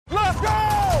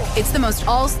It's the most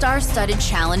all-star studded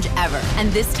challenge ever.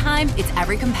 And this time, it's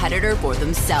every competitor for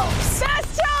themselves.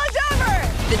 Best challenge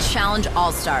ever! The Challenge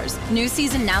All-Stars. New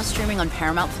season now streaming on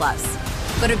Paramount+.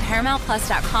 Go to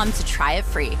ParamountPlus.com to try it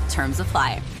free. Terms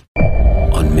apply.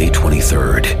 On May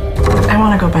 23rd. I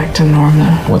want to go back to normal.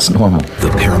 What's normal? The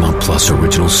Paramount Plus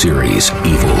original series,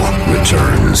 Evil,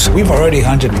 returns. We've already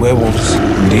hunted werewolves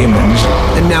and demons.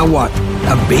 And now what?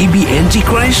 A baby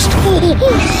Antichrist?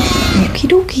 Okie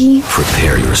dokie.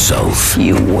 Prepare yourself.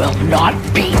 You will not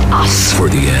beat us. For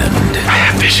the end. I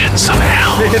have visions of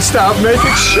hell. Make it stop. Make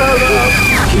it shut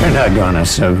up. You're not gonna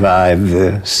survive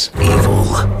this. Evil,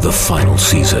 the final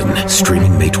season.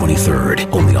 Streaming May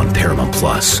 23rd. Only on Paramount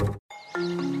Plus.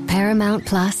 Paramount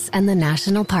Plus and the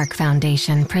National Park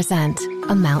Foundation present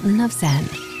A Mountain of Zen.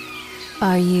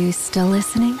 Are you still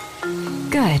listening?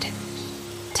 Good.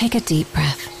 Take a deep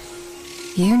breath.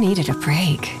 You needed a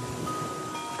break.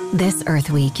 This Earth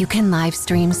Week, you can live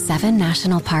stream 7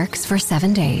 national parks for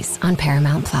 7 days on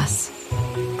Paramount Plus.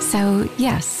 So,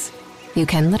 yes, you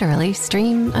can literally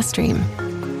stream a stream.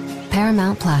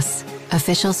 Paramount Plus,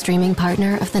 official streaming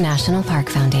partner of the National Park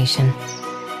Foundation.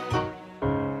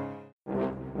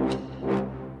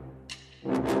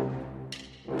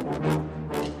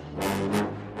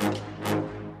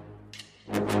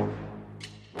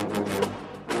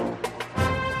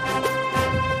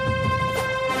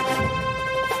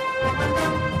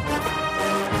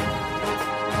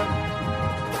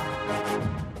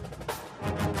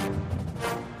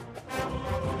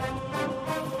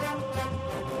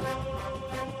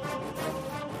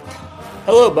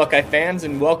 Hello, Buckeye fans,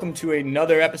 and welcome to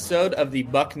another episode of the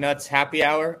Bucknuts Happy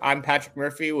Hour. I'm Patrick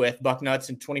Murphy with Bucknuts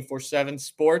and 24/7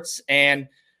 Sports, and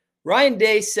Ryan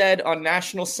Day said on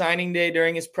National Signing Day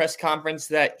during his press conference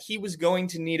that he was going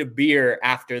to need a beer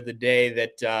after the day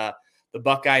that the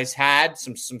Buckeyes had,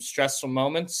 some stressful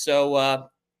moments. So I'm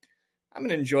going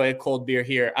to enjoy a cold beer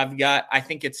here. I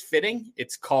think it's fitting.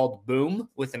 It's called Boom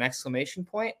with an exclamation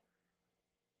point.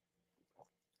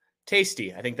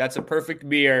 Tasty. I think that's a perfect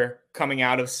beer coming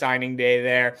out of signing day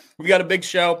there. We've got a big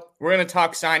show. We're going to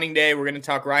talk signing day. We're going to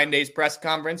talk Ryan Day's press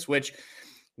conference, which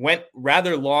went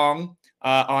rather long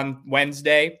on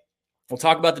Wednesday. We'll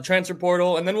talk about the transfer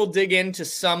portal, and then we'll dig into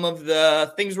some of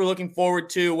the things we're looking forward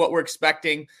to, what we're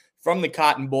expecting from the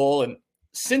Cotton Bowl. And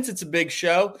since it's a big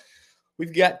show,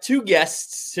 we've got 2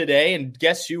 guests today, and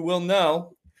guess you will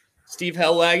know, Steve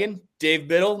Hellwagon, Dave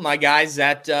Biddle, my guys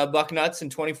at Bucknuts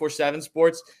and 24/7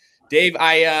 Sports. Dave,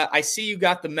 I see you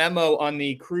got the memo on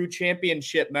the Crew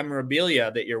Championship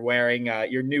memorabilia that you're wearing,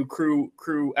 your new Crew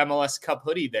MLS Cup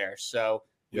hoodie there. So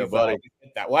yeah, buddy.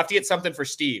 We'll have to get something for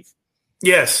Steve.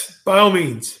 Yes, by all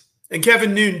means, and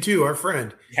Kevin Noon too, our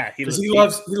friend. Yeah, he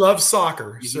loves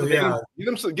soccer. So yeah,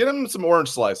 get him some orange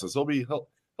slices. He'll be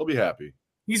happy.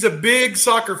 He's a big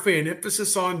soccer fan.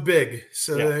 Emphasis on big.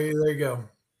 So yeah. There you go.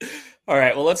 All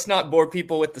right. Well, let's not bore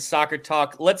people with the soccer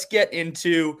talk. Let's get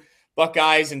into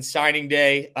Buckeyes and signing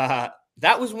day.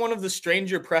 That was one of the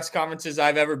stranger press conferences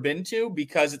I've ever been to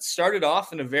because it started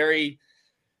off in a very,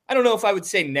 I don't know if I would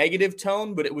say negative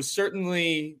tone, but it was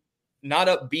certainly not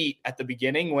upbeat at the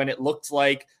beginning when it looked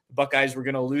like the Buckeyes were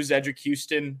going to lose Edric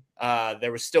Houston.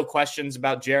 There was still questions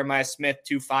about Jeremiah Smith,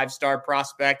 2 5-star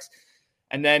prospects.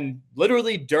 And then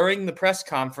literally during the press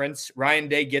conference, Ryan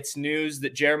Day gets news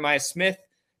that Jeremiah Smith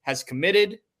has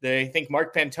committed. They think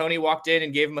Mark Pantoni walked in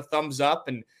and gave him a thumbs up,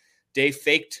 and Dave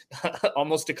faked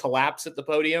almost a collapse at the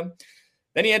podium.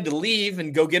 Then he had to leave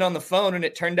and go get on the phone, and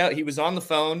it turned out he was on the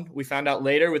phone. We found out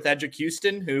later with Edric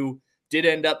Houston, who did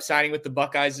end up signing with the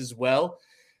Buckeyes as well.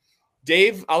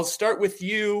 Dave, I'll start with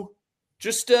you.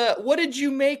 Just what did you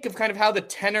make of kind of how the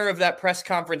tenor of that press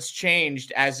conference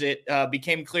changed as it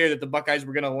became clear that the Buckeyes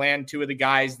were going to land 2 of the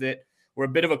guys that were a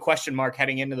bit of a question mark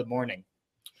heading into the morning?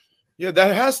 Yeah,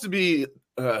 that has to be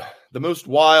the most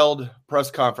wild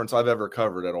press conference I've ever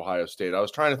covered at Ohio State. I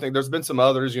was trying to think. There's been some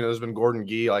others. There's been Gordon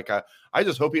Gee. Like I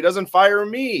just hope he doesn't fire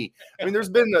me. I mean, there's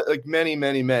been like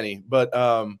many, but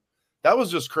that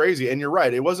was just crazy. And you're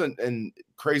right. It wasn't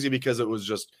crazy because it was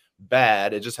just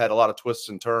bad. It just had a lot of twists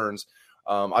and turns.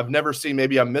 I've never seen.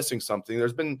 Maybe I'm missing something.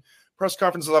 There's been press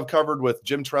conferences I've covered with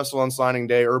Jim Tressel on signing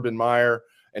day, Urban Meyer,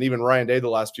 and even Ryan Day the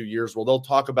last few years. Well, they'll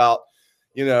talk about.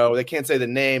 They can't say the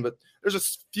name, but there's a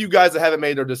few guys that haven't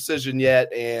made their decision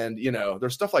yet. And,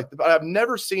 there's stuff like that. But I've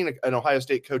never seen an Ohio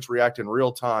State coach react in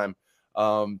real time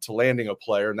to landing a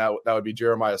player. And that would be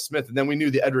Jeremiah Smith. And then we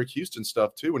knew the Edric Houston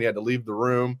stuff too, when he had to leave the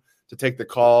room to take the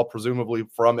call, presumably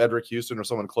from Edric Houston or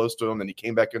someone close to him. Then he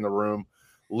came back in the room,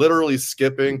 literally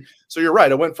skipping. So you're right.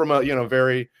 It went from a,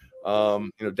 very,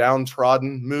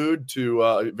 downtrodden mood to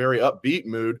a very upbeat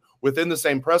mood. within the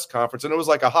same press conference, and it was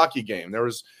like a hockey game. There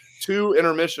was 2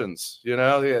 intermissions,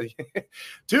 yeah,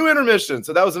 2 intermissions.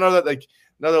 So that was another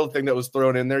thing that was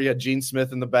thrown in there. You had Gene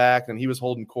Smith in the back, and he was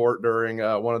holding court during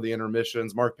one of the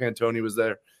intermissions. Mark Pantoni was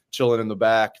there chilling in the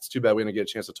back. It's too bad we didn't get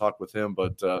a chance to talk with him,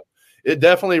 but it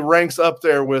definitely ranks up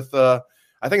there with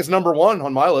I think it's number 1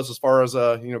 on my list as far as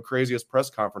craziest press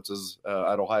conferences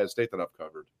at Ohio State that I've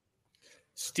covered.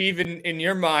 Steve, in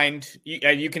your mind,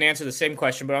 you can answer the same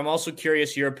question, but I'm also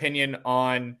curious your opinion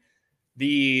on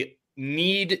the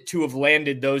need to have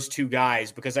landed those 2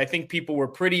 guys, because I think people were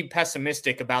pretty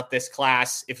pessimistic about this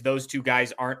class if those 2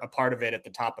 guys aren't a part of it at the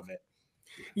top of it.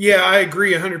 Yeah, I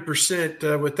agree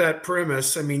 100% with that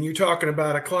premise. I mean, you're talking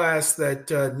about a class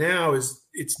that now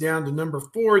it's down to number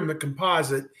 4 in the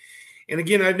composite. And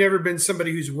again, I've never been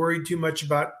somebody who's worried too much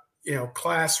about,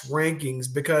 class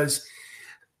rankings because,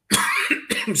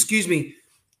 excuse me,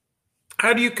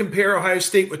 how do you compare Ohio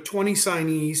State with 20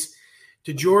 signees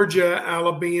to Georgia,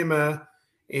 Alabama,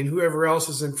 and whoever else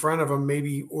is in front of them,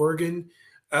 maybe Oregon,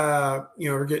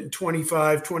 are getting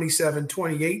 25, 27,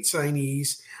 28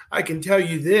 signees. I can tell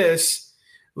you this,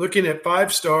 looking at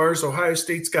 5 stars, Ohio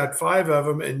State's got 5 of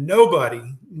them, and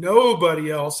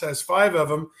nobody else has 5 of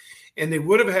them. And they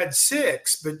would have had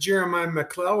 6, but Jeremiah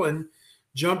McClellan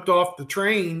jumped off the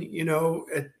train,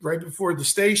 right before the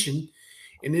station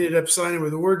and ended up signing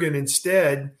with Oregon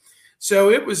instead.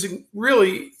 So it was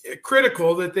really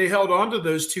critical that they held on to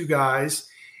those 2 guys.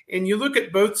 And you look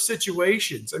at both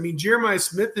situations. I mean, Jeremiah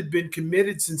Smith had been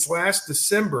committed since last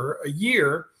December, a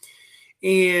year,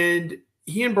 and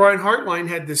he and Brian Hartline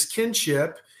had this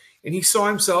kinship, and he saw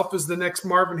himself as the next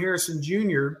Marvin Harrison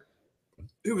Jr.,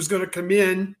 who was going to come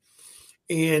in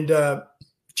and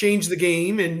change the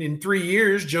game and in 3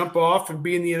 years jump off and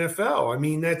be in the NFL. I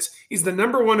mean, he's the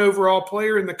number 1 overall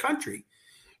player in the country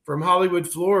from Hollywood,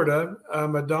 Florida,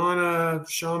 Madonna,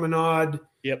 Chaminade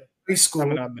High School.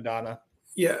 Madonna.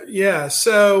 Yeah.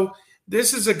 So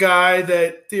this is a guy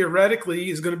that theoretically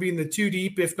is going to be in the 2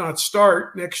 deep, if not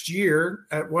start next year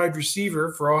at wide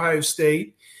receiver for Ohio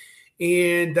State.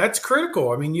 And that's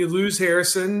critical. I mean, you lose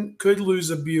Harrison, could lose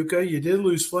Abuka. You did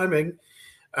lose Fleming.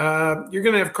 You're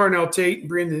going to have Carnell Tate and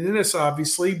Brandon Innes,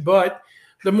 obviously, but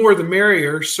the more the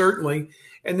merrier, certainly.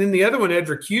 And then the other one,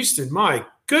 Edric Houston. My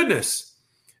goodness.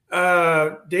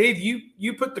 Dave,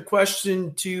 you put the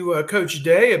question to Coach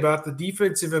Day about the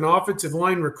defensive and offensive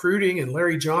line recruiting and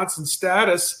Larry Johnson's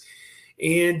status.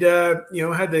 And,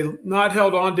 had they not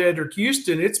held on to Edric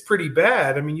Houston, it's pretty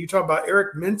bad. I mean, you talk about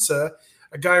Eric Mensah,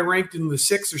 a guy ranked in the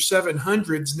 600s or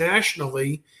 700s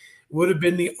nationally, would have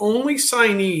been the only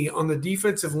signee on the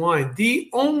defensive line, the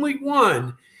only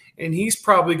one. And he's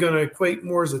probably going to equate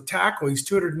more as a tackle. He's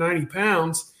 290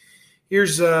 pounds.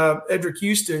 Here's Edric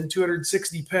Houston,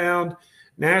 260-pound,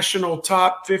 national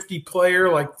top 50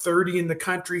 player, like 30 in the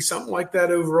country, something like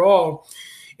that overall.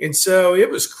 And so it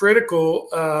was critical.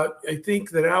 I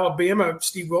think that Alabama,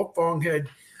 Steve Wiltfong had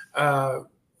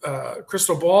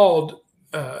crystal balled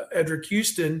Edric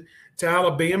Houston to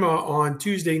Alabama on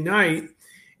Tuesday night.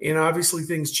 And obviously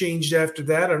things changed after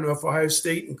that. I don't know if Ohio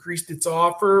State increased its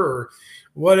offer or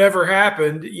whatever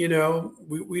happened.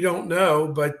 We don't know.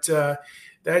 But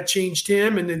that changed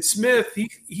him. And then Smith,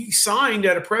 he signed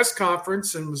at a press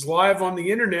conference and was live on the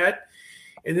internet.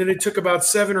 And then it took about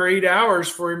 7 or 8 hours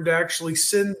for him to actually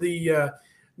send the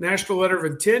national letter of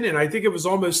intent. And I think it was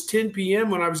almost 10 p.m.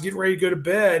 when I was getting ready to go to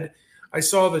bed. I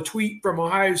saw the tweet from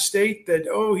Ohio State that,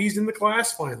 he's in the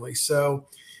class finally. So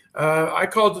I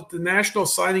called it the National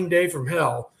Signing Day from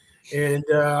Hell. And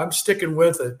I'm sticking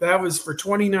with it. That was for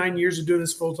 29 years of doing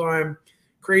this full time.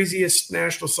 Craziest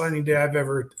National Signing Day I've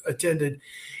ever attended.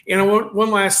 And I want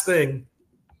one last thing,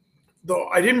 though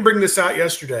I didn't bring this out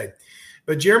yesterday,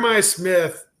 but Jeremiah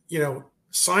Smith,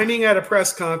 signing at a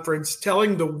press conference,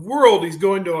 telling the world he's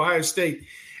going to Ohio State,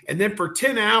 and then for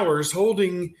 10 hours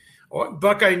holding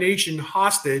Buckeye Nation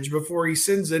hostage before he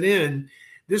sends it in.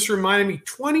 This reminded me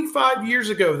 25 years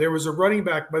ago, there was a running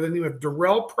back by the name of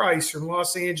Darrell Price from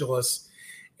Los Angeles,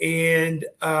 and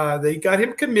they got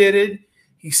him committed.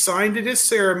 He signed at his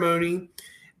ceremony.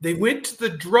 They went to the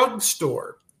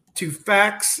drugstore to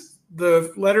fax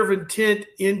the letter of intent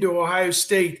into Ohio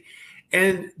State,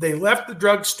 and they left the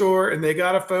drugstore and they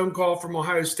got a phone call from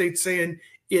Ohio State saying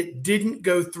it didn't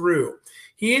go through.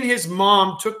 He and his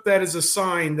mom took that as a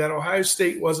sign that Ohio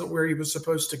State wasn't where he was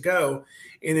supposed to go,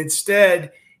 and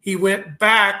instead he went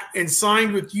back and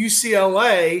signed with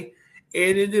UCLA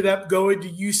and ended up going to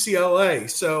UCLA.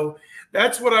 So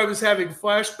that's what I was having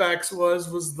flashbacks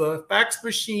was the fax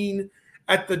machine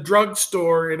at the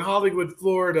drugstore in Hollywood,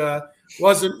 Florida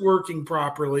wasn't working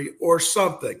properly or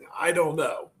something. I don't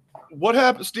know. What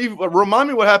happened, Steve? Remind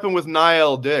me what happened with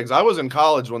Niall Diggs. I was in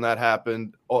college when that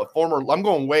happened. I'm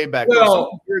going way back. There was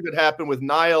something weird that happened with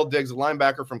Niall Diggs, a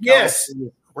linebacker from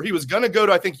California, where he was going to go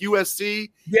to, I think,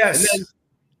 USC. Yes. And then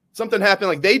something happened.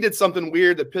 Like they did something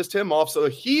weird that pissed him off. So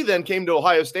he then came to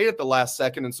Ohio State at the last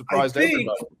second and surprised everybody.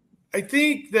 I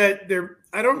think that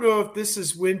I don't know if this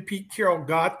is when Pete Carroll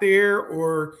got there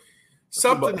or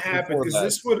something happened, because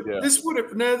this would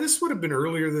have been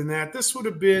earlier than that. This would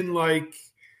have been like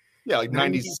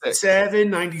 96.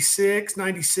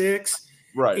 96.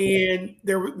 Right. And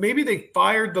maybe they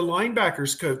fired the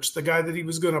linebackers coach, the guy that he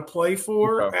was going to play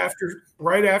for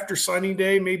right after signing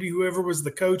day. Maybe whoever was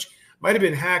the coach, might have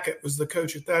been Hackett was the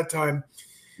coach at that time.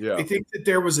 Yeah. I think that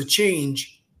there was a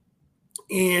change.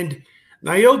 And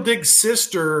Niall Diggs'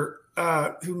 sister,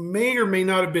 who may or may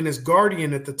not have been his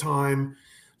guardian at the time,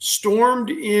 stormed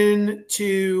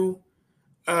into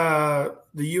the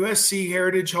USC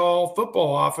Heritage Hall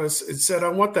football office and said, I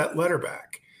want that letter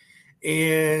back.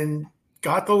 And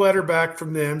got the letter back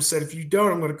from them, said, if you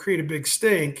don't, I'm going to create a big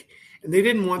stink. And they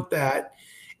didn't want that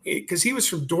because he was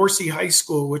from Dorsey High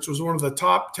School, which was one of the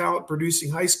top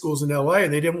talent-producing high schools in LA,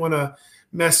 and they didn't want to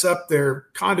mess up their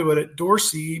conduit at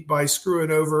Dorsey by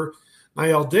screwing over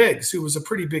Niall Diggs, who was a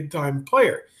pretty big-time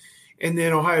player. And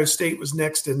then Ohio State was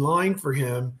next in line for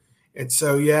him. And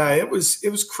so, it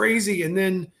was crazy. And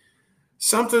then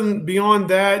something beyond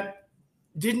that,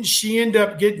 didn't she end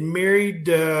up getting married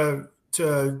to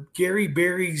Gary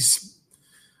Berry's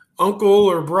uncle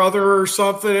or brother or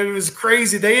something? It was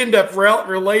crazy. They end up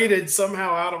related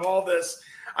somehow out of all this.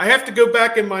 I have to go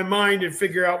back in my mind and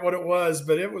figure out what it was,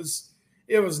 but it was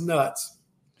nuts.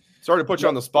 Sorry to put you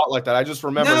on the spot like that. I just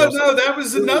remember. No, that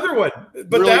was another one.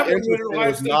 But really that one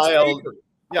was Niall.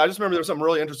 Yeah, I just remember there was something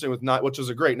really interesting with Niall, which is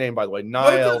a great name, by the way.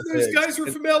 Niall. Those guys were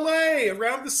from LA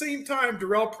around the same time,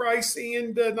 Darrell Price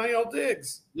and Niall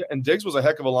Diggs. Yeah, and Diggs was a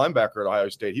heck of a linebacker at Ohio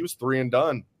State. He was 3 and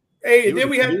done. Hey, and then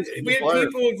we had people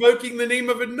invoking the name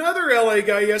of another LA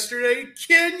guy yesterday,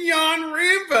 Kenyon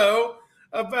Rambo,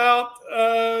 about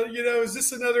is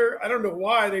this another? I don't know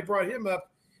why they brought him up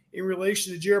in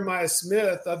relation to Jeremiah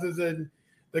Smith, other than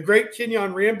the great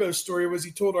Kenyon Rambo story was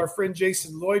he told our friend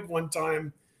Jason Lloyd one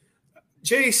time,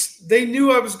 Jace, they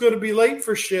knew I was going to be late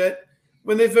for shit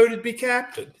when they voted me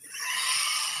captain.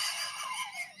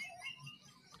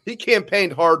 He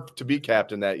campaigned hard to be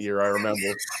captain that year, I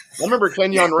remember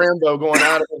Kenyon Rambo going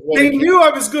out of his way. They knew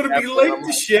I was going to be late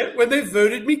to shit when they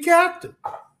voted me captain.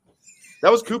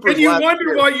 That was Cooper's and you last wonder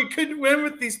year. Why you couldn't win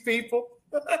with these people.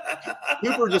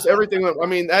 Cooper, just everything went. I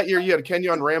mean, that year you had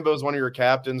Kenyon Rambo as one of your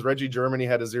captains. Reggie Germany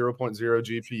had a 0.0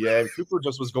 GPA. Cooper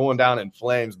just was going down in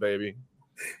flames, baby.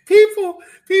 People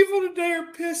today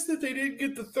are pissed that they didn't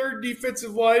get the third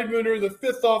defensive lineman or the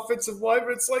fifth offensive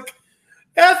lineman. It's like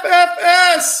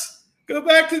FFS. Go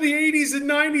back to the 80s and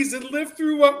 90s and live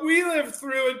through what we lived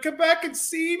through and come back and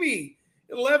see me.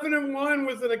 11-1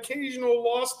 with an occasional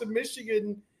loss to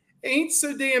Michigan ain't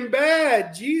so damn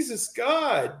bad. Jesus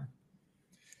God.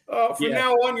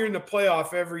 Now on, you're in the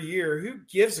playoff every year. Who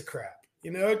gives a crap?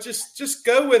 Just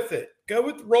go with it.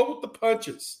 Roll with the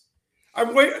punches.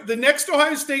 The next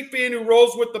Ohio State fan who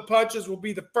rolls with the punches will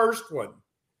be the first one.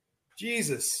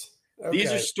 Jesus. Okay.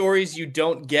 These are stories you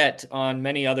don't get on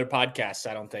many other podcasts,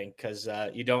 I don't think, because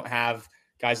you don't have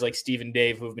guys like Steve and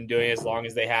Dave who have been doing it as long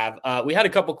as they have. We had a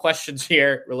couple questions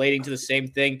here relating to the same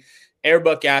thing.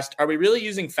 Airbuck asked, are we really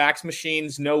using fax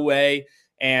machines? No way.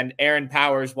 And Aaron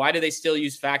Powers, why do they still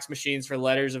use fax machines for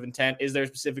letters of intent? Is there a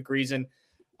specific reason?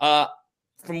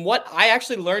 From what I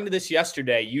actually learned this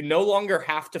yesterday, you no longer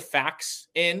have to fax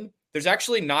in. There's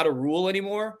actually not a rule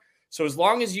anymore. So as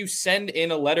long as you send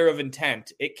in a letter of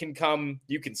intent, it can come,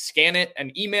 you can scan it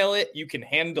and email it. You can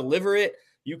hand deliver it.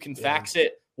 You can fax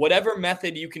it. Whatever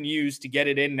method you can use to get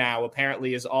it in now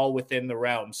apparently is all within the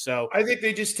realm. So I think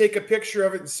they just take a picture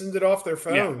of it and send it off their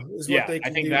phone is what they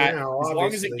can do now. As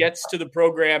long as it gets to the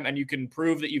program and you can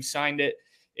prove that you've signed it,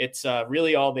 it's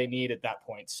really all they need at that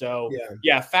point. So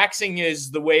faxing is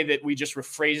the way that we just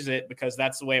rephrase it because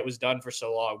that's the way it was done for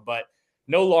so long. But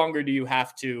no longer do you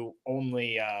have to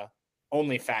only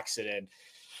fax it in.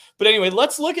 But anyway,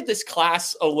 let's look at this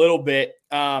class a little bit.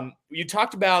 You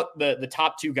talked about the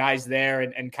top two guys there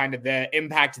and kind of the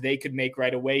impact they could make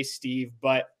right away, Steve.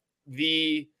 But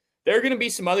there are going to be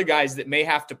some other guys that may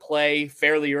have to play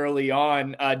fairly early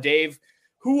on. Dave,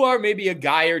 who are maybe a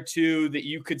guy or two that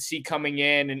you could see coming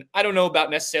in? And I don't know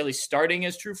about necessarily starting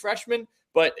as true freshmen,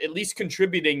 but at least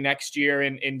contributing next year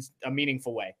in a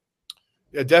meaningful way.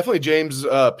 Yeah, definitely James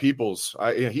Peoples.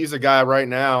 He's a guy right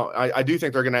now. I do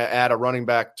think they're going to add a running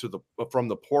back from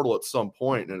the portal at some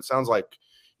point. And it sounds like,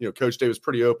 Coach Dave was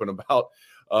pretty open about,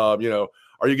 are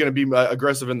are you going to be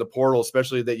aggressive in the portal,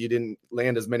 especially that you didn't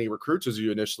land as many recruits as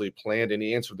you initially planned? And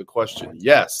he answered the question,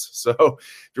 yes. So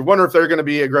if you're wondering if they're going to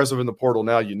be aggressive in the portal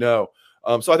now,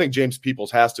 so I think James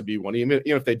Peoples has to be one, even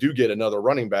if they do get another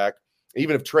running back,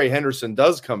 even if Trey Henderson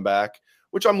does come back,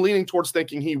 which I'm leaning towards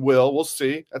thinking he will. We'll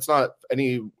see. That's not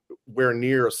anywhere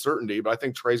near a certainty, but I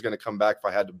think Trey's going to come back if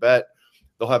I had to bet.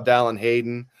 They'll have Dallin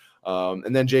Hayden,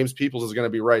 and then James Peoples is going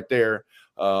to be right there.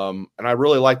 And I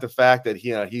really like the fact that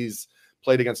he's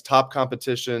played against top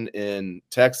competition in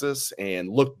Texas and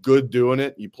looked good doing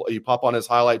it. You pop on his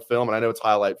highlight film, and I know it's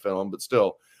highlight film, but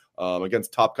still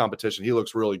against top competition, he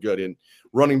looks really good. And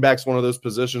running back's one of those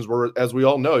positions where, as we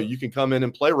all know, you can come in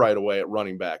and play right away at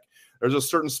running back. There's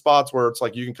just certain spots where it's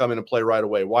like you can come in and play right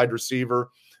away. Wide receiver.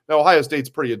 Now, Ohio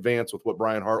State's pretty advanced with what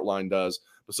Brian Hartline does,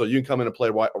 but so you can come in and play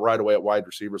right away at wide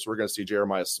receiver. So we're going to see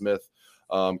Jeremiah Smith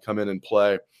come in and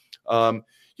play. And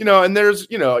there's,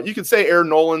 you could say Aaron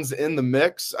Nolan's in the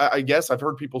mix. I guess I've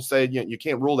heard people say you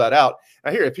can't rule that out.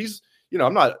 Now here, if he's,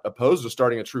 I'm not opposed to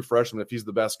starting a true freshman if he's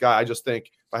the best guy. I just think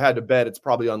if I had to bet, it's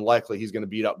probably unlikely he's going to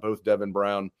beat up both Devin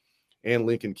Brown and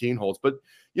Lincoln Keenholz. But,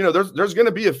 there's going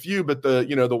to be a few, but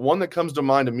the one that comes to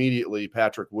mind immediately,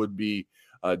 Patrick, would be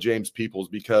James Peoples,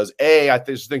 because A, I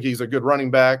just think he's a good running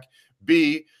back.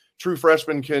 B, true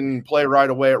freshman can play right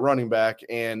away at running back.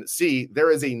 And C,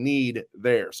 there is a need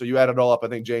there. So you add it all up. I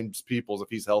think James Peoples, if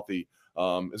he's healthy,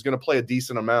 is going to play a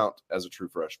decent amount as a true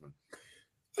freshman.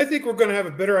 I think we're going to have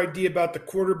a better idea about the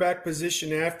quarterback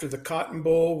position after the Cotton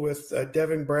Bowl with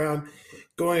Devin Brown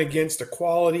going against a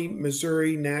quality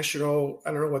Missouri national.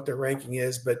 I don't know what their ranking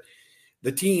is, but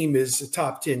the team is a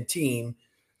top 10 team.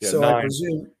 Yeah, so 9. I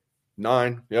presume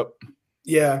 9. Yep.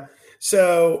 Yeah.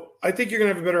 So I think you're going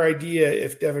to have a better idea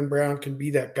if Devin Brown can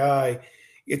be that guy.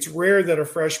 It's rare that a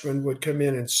freshman would come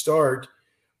in and start.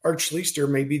 Arch Leister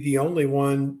may be the only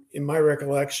one in my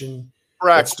recollection.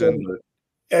 Braxton.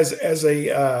 As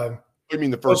a you mean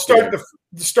the first start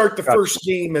the first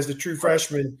game as a true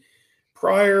freshman.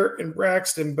 Pryor and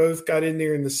Braxton both got in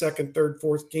there in the second, third,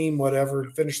 fourth game, whatever,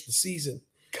 and finished the season.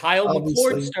 Kyle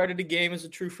McCord started a game as a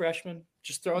true freshman.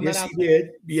 Just throwing that out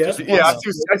there. Yes, he did. Yeah,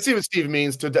 I see what Steve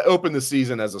means to open the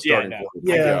season as a starting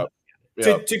quarterback.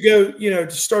 To go,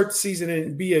 to start the season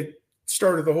and be a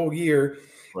starter the whole year.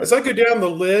 Right. As I go down the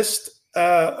list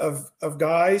of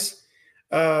guys,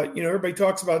 everybody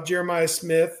talks about Jeremiah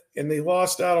Smith, and they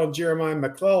lost out on Jeremiah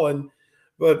McClellan,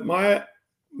 but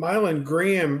Mylan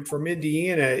Graham from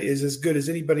Indiana is as good as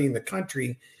anybody in the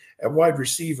country at wide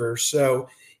receiver. So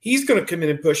he's going to come in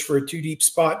and push for a 2-deep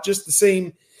spot, just the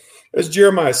same as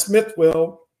Jeremiah Smith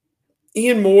will.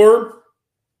 Ian Moore,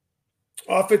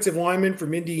 offensive lineman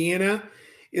from Indiana,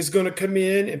 is going to come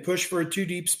in and push for a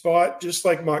 2-deep spot, just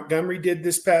like Montgomery did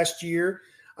this past year.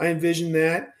 I envision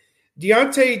that.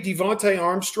 Devontae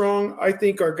Armstrong, I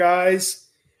think, are guys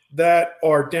that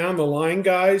are down the line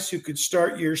guys who could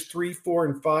start years 3, 4,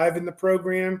 and 5 in the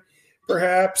program,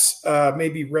 perhaps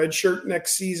maybe redshirt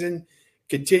next season,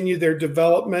 continue their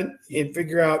development and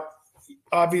figure out,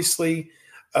 obviously,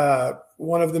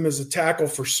 one of them is a tackle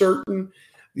for certain.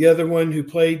 The other one, who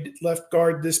played left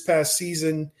guard this past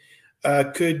season,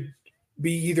 could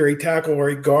be either a tackle or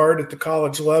a guard at the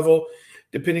college level,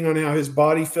 depending on how his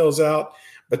body fills out.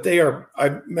 But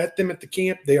I met them at the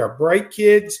camp. They are bright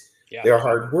kids. Yeah. They're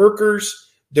hard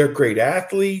workers. They're great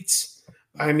athletes.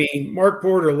 I mean, Mark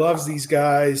Porter loves these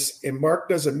guys, and Mark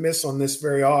doesn't miss on this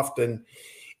very often.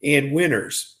 And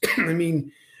winners. I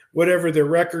mean, whatever their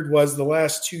record was the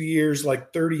last 2 years,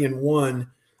 like 30-1,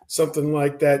 something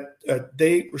like that.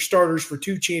 They were starters for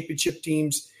 2 championship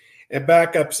teams and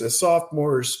backups as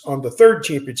sophomores on the 3rd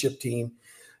championship team.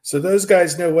 So those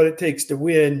guys know what it takes to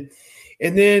win.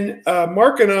 And then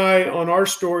Mark and I, on our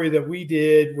story that we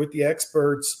did with the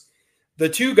experts, the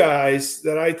 2 guys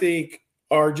that I think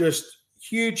are just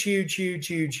huge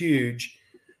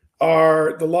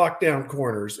are the lockdown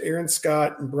corners, Aaron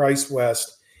Scott and Bryce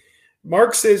West.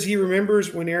 Mark says he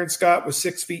remembers when Aaron Scott was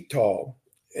 6 feet tall,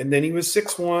 and then he was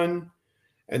 6'1",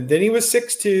 and then he was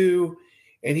 6'2",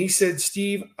 and he said,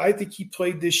 Steve, I think he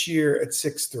played this year at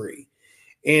 6'3".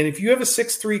 And if you have a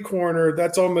 6'3" corner,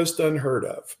 that's almost unheard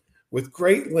of. With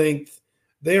great length,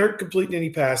 they aren't completing any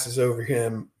passes over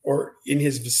him or in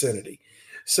his vicinity.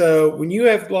 So when you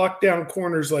have lockdown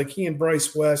corners like he and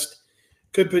Bryce West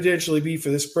could potentially be for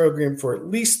this program for at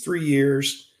least 3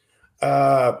 years,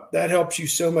 that helps you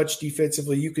so much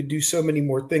defensively. You could do so many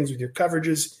more things with your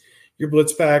coverages, your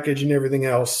blitz package, and everything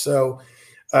else. So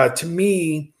to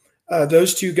me,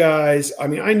 those 2 guys, I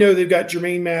mean, I know they've got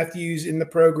Jermaine Matthews in the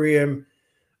program.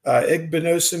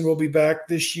 Igbinosun will be back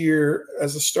this year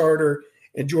as a starter,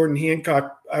 and Jordan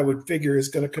Hancock, I would figure, is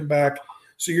going to come back.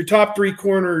 So your top three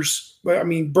corners, I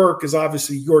mean, Burke is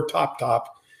obviously your top,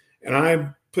 and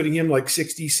I'm putting him like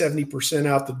 60, 70%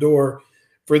 out the door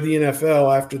for the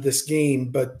NFL after this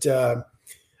game. But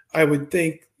I would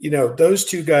think, those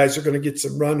two guys are going to get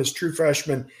some run as true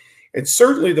freshmen. And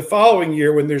certainly the following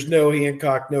year when there's no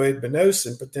Hancock, no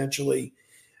Edmondson, potentially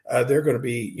they're going to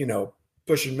be,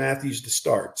 pushing Matthews to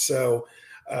start. So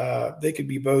they could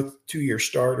be both 2-year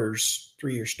starters,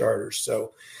 3-year starters.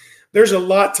 So there's a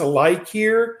lot to like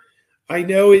here. I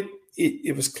know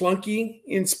it was clunky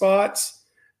in spots.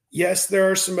 Yes,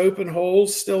 there are some open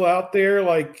holes still out there,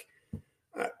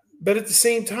 but at the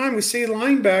same time, we say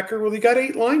linebacker. Well, they got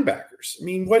 8 linebackers. I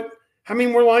mean, how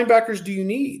many more linebackers do you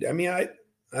need? I mean, I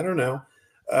don't know.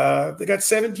 They got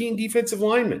 17 defensive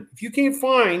linemen. If you can't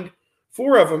find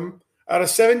 4 of them out of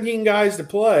 17 guys to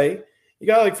play, you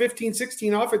got like 15,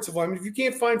 16 offensive linemen. If you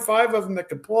can't find 5 of them that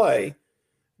can play,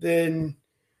 then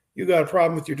you got a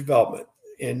problem with your development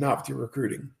and not with your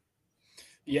recruiting.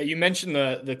 Yeah, you mentioned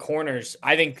the corners.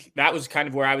 I think that was kind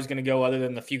of where I was going to go, other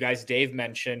than the few guys Dave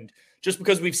mentioned, just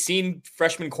because we've seen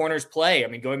freshman corners play. I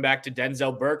mean, going back to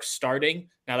Denzel Burke starting,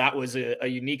 now that was a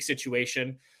unique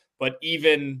situation, but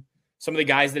even some of the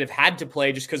guys that have had to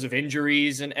play just because of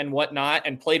injuries and whatnot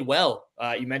and played well.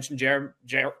 You mentioned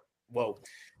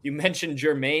you mentioned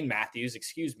Jermaine Matthews,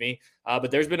 excuse me.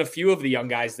 But there's been a few of the young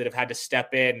guys that have had to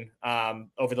step in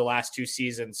over the last 2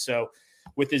 seasons. So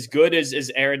with as good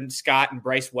as Aaron Scott and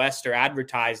Bryce West are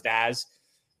advertised as,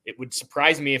 it would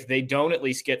surprise me if they don't at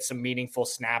least get some meaningful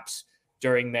snaps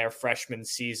during their freshman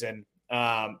season.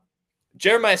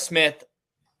 Jeremiah Smith,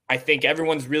 I think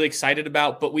everyone's really excited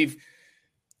about, but we've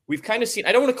kind of seen,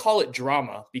 I don't want to call it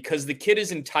drama, because the kid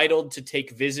is entitled to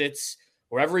take visits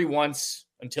wherever he wants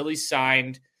until he's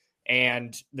signed.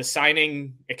 And the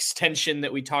signing extension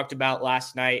that we talked about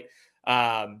last night,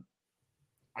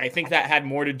 I think that had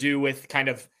more to do with kind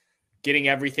of getting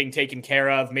everything taken care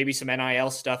of, maybe some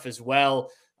NIL stuff as well,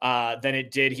 than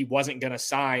it did he wasn't going to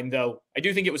sign, though I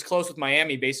do think it was close with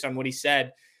Miami based on what he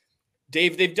said.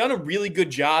 Dave, they've done a really good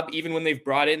job, even when they've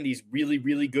brought in these really,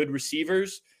 really good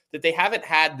receivers, that they haven't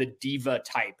had the diva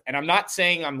type. And I'm not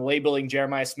saying I'm labeling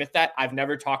Jeremiah Smith that. I've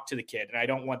never talked to the kid, and I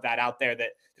don't want that out there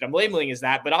that I'm labeling as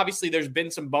that. But obviously there's been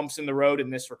some bumps in the road in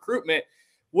this recruitment.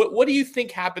 What do you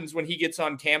think happens when he gets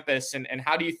on campus, and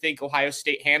how do you think Ohio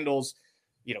State handles,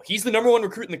 he's the number 1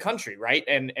 recruit in the country, right?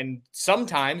 And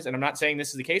sometimes, and I'm not saying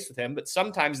this is the case with him, but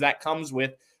sometimes that comes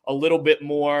with a little bit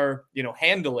more,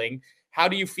 handling. How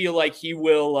do you feel like he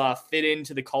will fit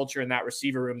into the culture in that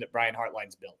receiver room that Brian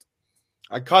Hartline's built?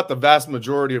 I caught the vast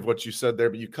majority of what you said there,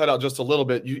 but you cut out just a little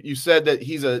bit. You said that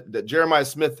that Jeremiah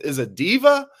Smith is a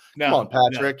diva? No, come on,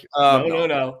 Patrick.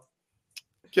 No.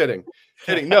 Kidding.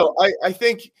 No, I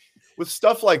think with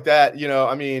stuff like that,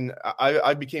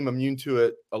 I became immune to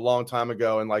it a long time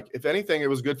ago. And if anything, it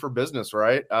was good for business,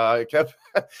 right?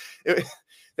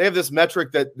 They have this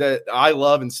metric that I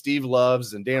love and Steve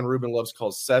loves and Dan Rubin loves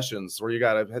called sessions, where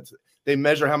they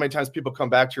measure how many times people come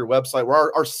back to your website,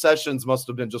 where our sessions must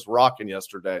have been just rocking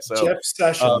yesterday. So Jeff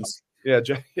Sessions. Yeah,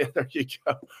 there you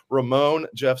go. Ramon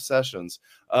Jeff Sessions.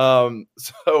 Yeah,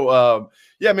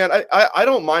 man, I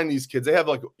don't mind these kids. They have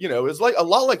it's like a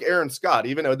lot like Aaron Scott,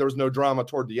 even though there was no drama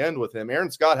toward the end with him. Aaron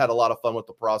Scott had a lot of fun with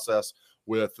the process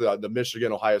with the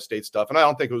Michigan, Ohio State stuff. And I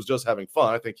don't think it was just having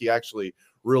fun. I think he actually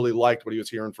really liked what he was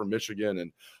hearing from Michigan.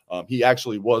 And he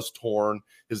actually was torn.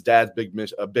 His dad's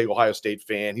a big Ohio State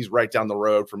fan. He's right down the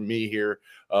road from me here,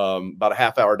 about a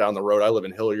half hour down the road. I live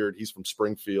in Hilliard. He's from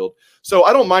Springfield. So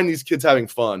I don't mind these kids having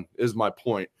fun is my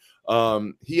point.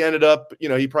 He ended up,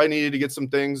 he probably needed to get some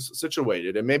things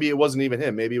situated. And maybe it wasn't even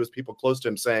him. Maybe it was people close to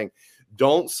him saying,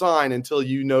 don't sign until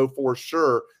you know for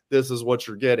sure this is what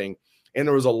you're getting. And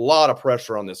there was a lot of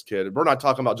pressure on this kid. We're not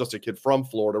talking about just a kid from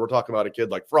Florida. We're talking about a kid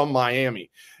from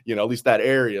Miami, at least that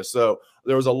area. So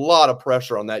there was a lot of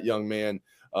pressure on that young man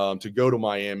to go to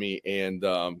Miami. And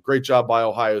great job by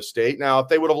Ohio State. Now, if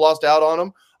they would have lost out on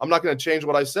him, I'm not going to change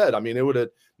what I said. I mean, it would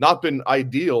have not been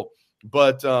ideal.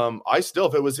 But I still,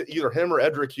 if it was either him or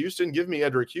Edric Houston, give me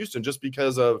Edric Houston, just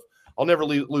because I'll never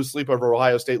lose sleep over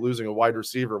Ohio State losing a wide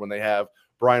receiver when they have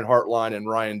Brian Hartline and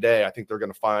Ryan Day. I think they're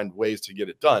going to find ways to get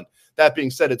it done. That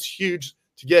being said, it's huge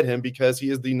to get him because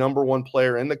he is the number 1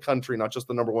 player in the country, not just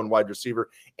the number 1 wide receiver,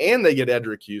 and they get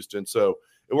Edric Houston. So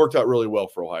it worked out really well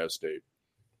for Ohio State.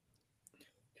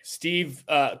 Steve,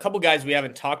 a couple guys we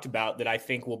haven't talked about that I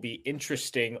think will be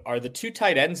interesting are the 2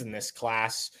 tight ends in this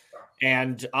class.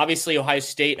 And obviously Ohio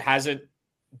State hasn't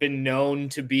been known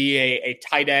to be a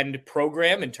tight end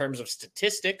program in terms of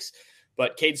statistics,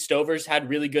 but Cade Stover's had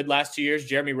really good last 2 years.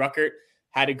 Jeremy Ruckert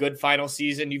had a good final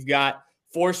season. You've got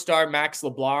 4-star Max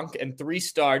LeBlanc, and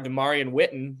 3-star Demarion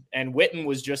Witten. And Witten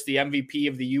was just the MVP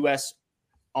of the U.S.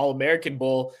 All-American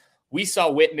Bowl. We saw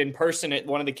Witten in person at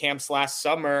one of the camps last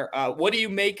summer. What do you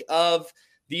make of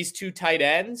these two tight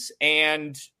ends?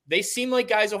 And they seem like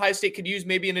guys Ohio State could use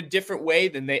maybe in a different way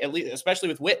than they, at least, especially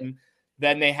with Witten,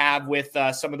 than they have with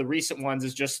some of the recent ones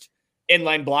as just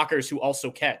inline blockers who also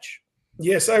catch.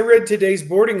 Yes, I read today's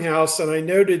Boarding House, and I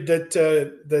noted that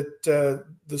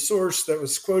the source that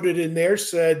was quoted in there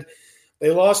said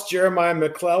they lost Jeremiah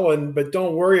McClellan, but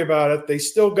don't worry about it. They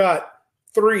still got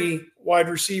 3 wide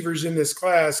receivers in this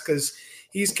class because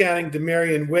he's counting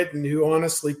Demarion Witten, who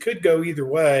honestly could go either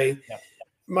way. Yeah.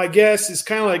 My guess is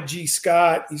kind of like G.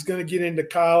 Scott. He's going to get into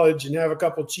college and have a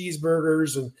couple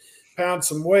cheeseburgers and pound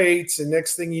some weights, and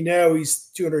next thing you know,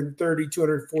 he's 230,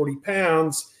 240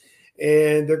 pounds,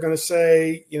 and they're going to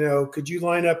say, could you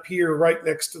line up here right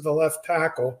next to the left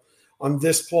tackle on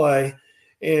this play,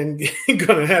 and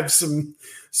going to have some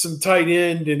tight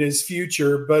end in his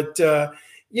future. But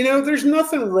there's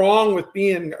nothing wrong with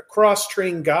being a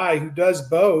cross-trained guy who does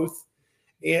both,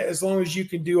 as long as you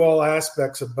can do all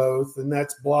aspects of both, and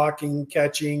that's blocking,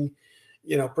 catching,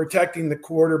 protecting the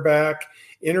quarterback.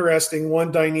 Interesting,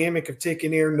 one dynamic of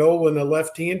taking Aaron Nolan, a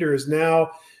left-hander, is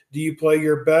now, do you play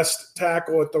your best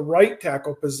tackle at the right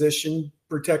tackle position,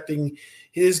 protecting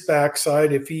his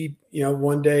backside if he,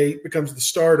 one day becomes the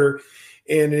starter?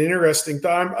 And an interesting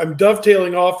thought, I'm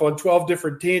dovetailing off on 12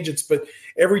 different tangents, but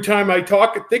every time I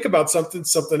think about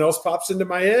something else pops into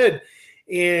my head.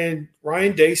 And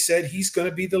Ryan Day said he's going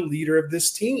to be the leader of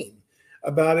this team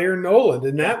about Aaron Nolan.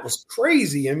 And that was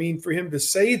crazy. I mean, for him to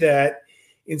say that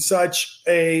in such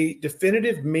a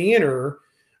definitive manner.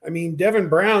 I mean, Devin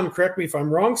Brown, correct me if I'm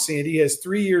wrong, Sandy, has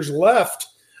 3 years left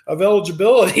of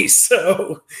eligibility.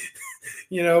 So,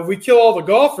 if we kill all the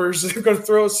golfers, they're going to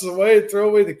throw us away and throw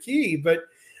away the key. But,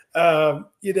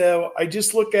 I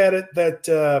just look at it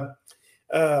that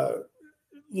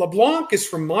LeBlanc is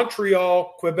from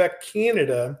Montreal, Quebec,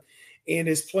 Canada, and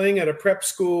is playing at a prep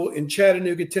school in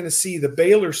Chattanooga, Tennessee, the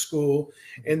Baylor School.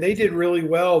 And they did really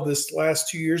well this last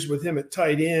 2 years with him at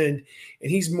tight end. And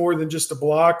he's more than just a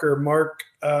blocker. Mark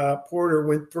Porter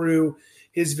went through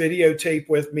his videotape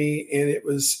with me, and it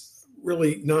was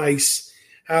really nice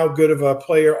how good of a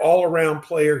player, all-around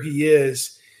player he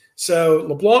is. So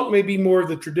LeBlanc may be more of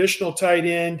the traditional tight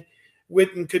end.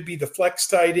 Witten could be the flex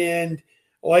tight end,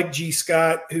 like G.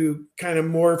 Scott, who kind of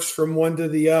morphs from one to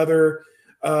the other.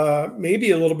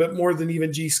 Maybe a little bit more than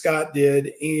even G. Scott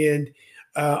did. And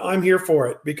I'm here for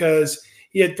it because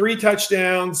he had 3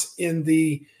 touchdowns in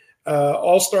the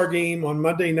All-Star game on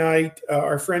Monday night.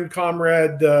 Our friend,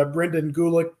 comrade Brendan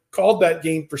Gulick called that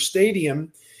game for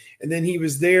Stadium. And then he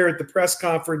was there at the press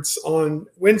conference on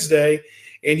Wednesday,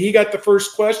 and he got the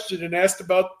first question and asked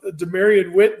about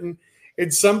Demarion Witten.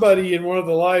 And somebody in one of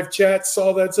the live chats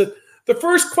saw that and said, the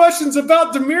first question's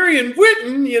about Demarion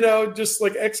Witten, just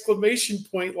like exclamation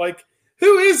point, like,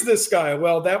 who is this guy?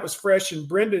 Well, that was fresh in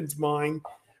Brendan's mind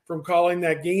from calling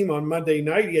that game on Monday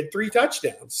night. He had 3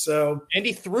 touchdowns. And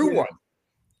he threw one.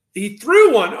 He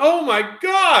threw one. Oh my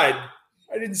God.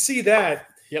 I didn't see that.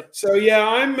 Yep. So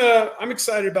I'm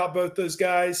excited about both those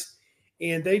guys,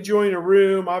 and they join a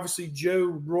room. Obviously Joe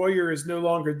Royer is no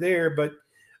longer there, but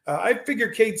I figure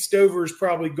Cade Stover is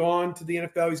probably gone to the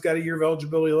NFL. He's got a year of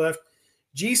eligibility left.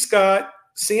 G. Scott,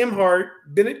 Sam Hart,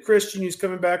 Bennett Christian, who's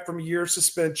coming back from a year of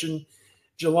suspension,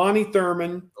 Jelani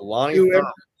Thurman, who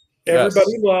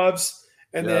everybody loves,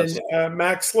 and then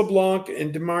Max LeBlanc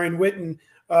and Demarion Witten.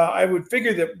 I would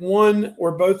figure that one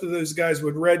or both of those guys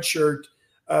would redshirt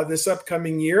this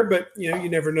upcoming year, but you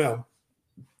never know.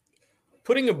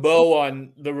 Putting a bow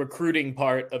on the recruiting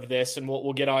part of this, and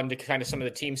we'll get on to kind of some of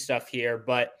the team stuff here,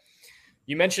 but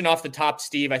you mentioned off the top,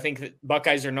 Steve, I think that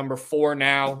Buckeyes are number 4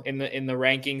 now in the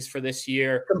rankings for this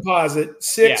year. Composite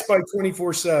 6 by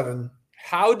 24/7.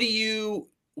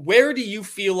 Where do you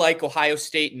feel like Ohio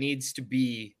State needs to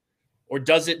be, or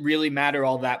does it really matter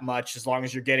all that much as long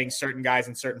as you're getting certain guys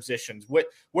in certain positions?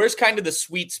 Where's kind of the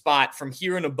sweet spot from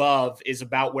here and above is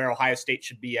about where Ohio State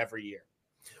should be every year?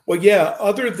 Well, yeah,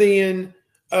 other than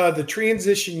the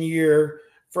transition year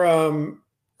from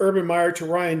Urban Meyer to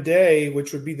Ryan Day,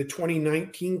 which would be the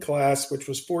 2019 class, which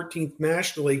was 14th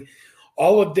nationally,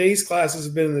 all of Day's classes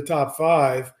have been in the top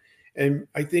 5. And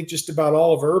I think just about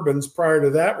all of Urban's prior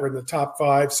to that were in the top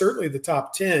 5, certainly the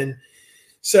top 10.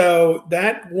 So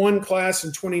that one class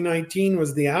in 2019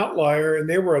 was the outlier, and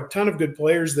there were a ton of good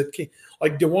players that came.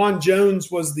 Like DeJuan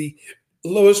Jones was the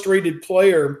lowest rated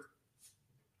player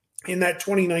in that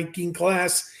 2019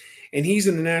 class, and he's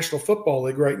in the National Football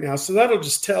League right now. So that'll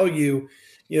just tell you,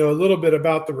 a little bit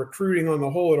about the recruiting on the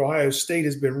whole at Ohio State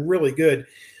has been really good.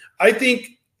 I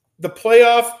think the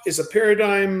playoff is a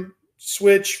paradigm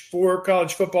switch for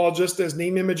college football, just as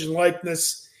name, image, and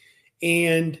likeness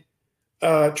and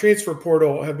transfer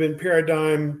portal have been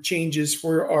paradigm changes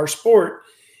for our sport,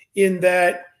 in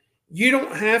that you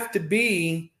don't have to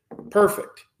be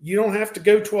perfect. You don't have to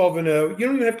go 12-0. You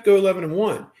don't even have to go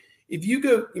 11-1. If you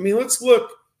go, let's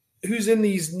look who's in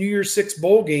these New Year's Six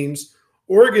bowl games.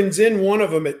 Oregon's in one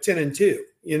of them at 10-2.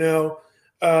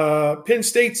 Penn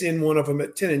State's in one of them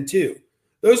at 10-2.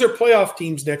 Those are playoff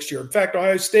teams next year. In fact,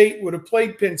 Ohio State would have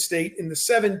played Penn State in the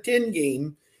 7-10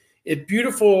 game at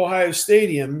beautiful Ohio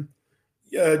Stadium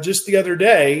just the other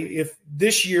day if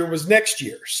this year was next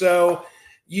year. So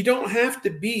you don't have to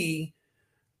be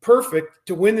perfect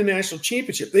to win the national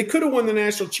championship. They could have won the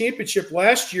national championship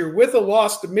last year with a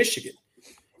loss to Michigan.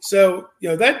 So,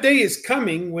 that day is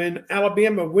coming when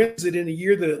Alabama wins it in a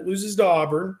year that it loses to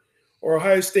Auburn, or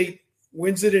Ohio State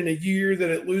wins it in a year that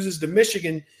it loses to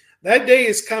Michigan. That day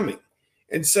is coming.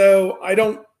 And so I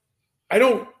don't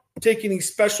take any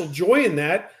special joy in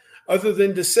that, other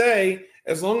than to say,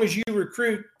 as long as you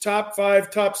recruit top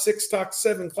 5, top 6, top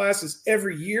 7 classes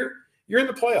every year, you're in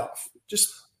the playoff.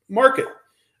 Just mark it.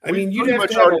 You'd have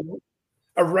to have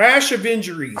a rash of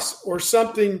injuries or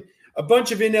something, a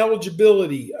bunch of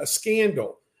ineligibility, a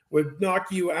scandal would knock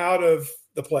you out of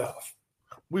the playoff.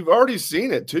 We've already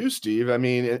seen it too, Steve.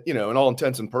 In all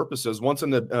intents and purposes, once in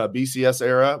the BCS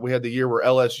era, we had the year where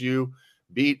LSU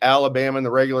beat Alabama in the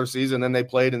regular season. Then they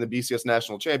played in the BCS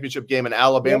national championship game, and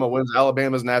Alabama wins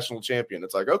Alabama's national champion.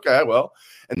 It's like, okay, well,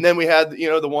 and then we had,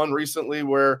 the one recently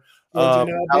where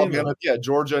Alabama,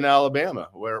 Georgia and Alabama,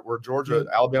 where Georgia,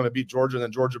 Alabama beat Georgia, and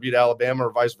then Georgia beat Alabama,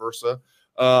 or vice versa.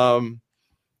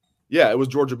 It was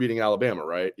Georgia beating Alabama,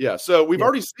 right? Yeah. So we've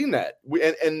already seen that.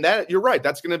 And that, you're right.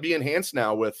 That's going to be enhanced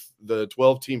now with the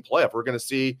 12-team playoff. We're going to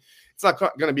see it's not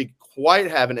going to be quite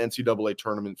have an NCAA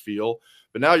tournament feel,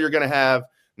 but now you're going to have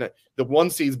the 1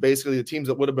 seeds, basically the teams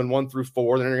that would have been 1 through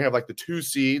 4. Then you're going to have like the 2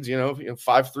 seeds,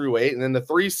 5 through 8, and then the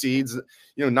 3 seeds,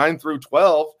 9 through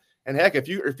 12. And heck, if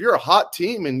you're a hot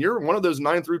team and you're one of those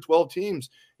 9 through 12 teams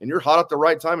and you're hot at the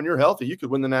right time and you're healthy, you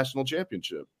could win the national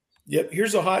championship. Yep.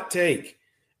 Here's a hot take.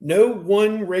 No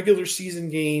one regular season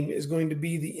game is going to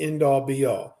be the end all be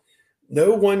all.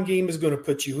 No one game is going to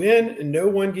put you in, and no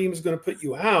one game is going to put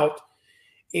you out.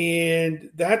 And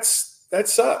that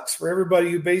sucks for everybody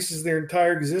who bases their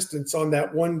entire existence on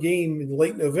that one game in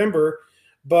late November.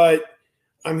 But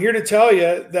I'm here to tell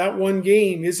you that one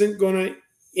game isn't going to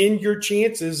end your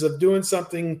chances of doing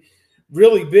something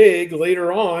really big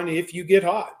later on if you get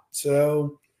hot.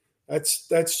 So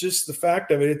that's just the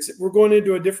fact of it. We're going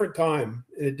into a different time,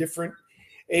 in a different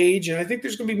age, and I think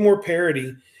there's going to be more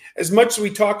parity. As much as we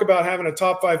talk about having a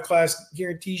top 5 class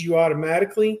guarantees you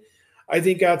automatically, I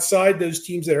think outside those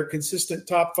teams that are consistent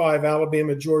top 5,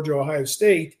 Alabama, Georgia, Ohio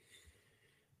State,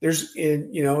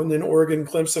 and then Oregon,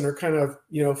 Clemson are kind of,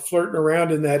 flirting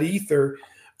around in that ether.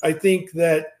 I think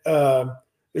that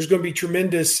there's going to be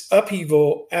tremendous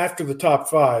upheaval after the top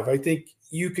 5. I think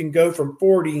you can go from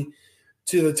 40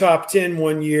 to the top 10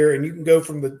 one year, and you can go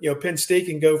from Penn State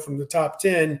can go from the top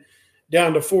 10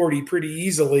 down to 40 pretty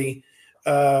easily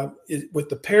with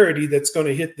the parity that's going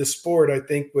to hit the sport, I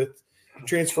think, with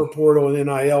transfer portal and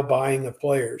NIL buying of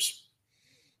players.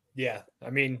 Yeah.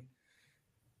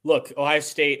 Look, Ohio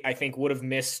State, I think, would have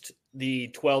missed the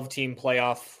 12-team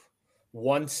playoff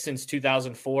once since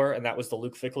 2004, and that was the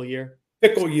Luke Fickell year.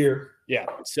 Yeah.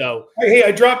 So, hey,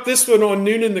 I dropped this one on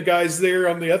Noonan, the guys there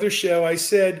on the other show. I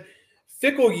said,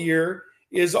 Fickell year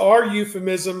is our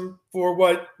euphemism for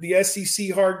what the SEC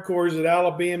hardcores at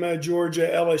Alabama, Georgia,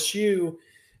 LSU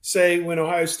say when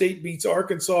Ohio State beats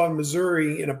Arkansas and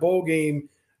Missouri in a bowl game.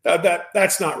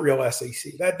 That's not real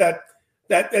SEC.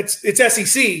 It's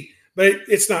SEC, but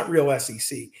it's not real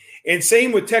SEC. And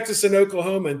same with Texas and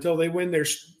Oklahoma until they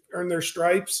earn their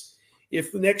stripes.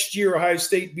 If next year Ohio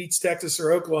State beats Texas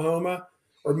or Oklahoma,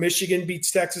 or Michigan beats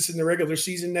Texas in the regular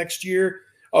season next year,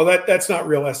 that's not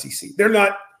real SEC. They're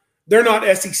not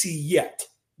SEC yet.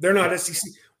 They're not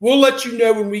SEC. We'll let you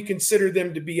know when we consider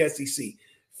them to be SEC.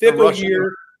 Fickell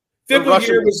year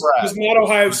was not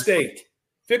Ohio State.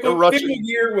 Fickell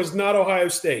year was not Ohio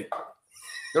State.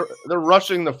 They're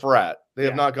rushing the frat. They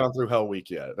have not gone through Hell Week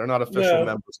yet. They're not official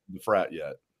members of the frat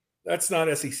yet. That's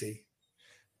not SEC.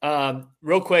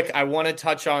 Real quick, I want to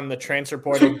touch on the transfer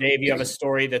portal. Dave, you have a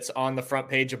story that's on the front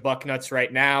page of Bucknuts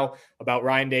right now about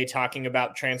Ryan Day talking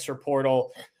about transfer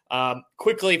portal.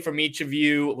 Quickly from each of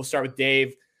you, we'll start with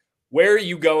Dave. Where are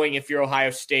you going if you're Ohio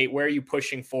State? Where are you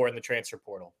pushing for in the transfer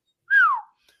portal?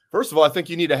 First of all, I think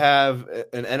you need to have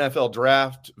an NFL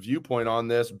draft viewpoint on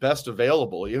this, best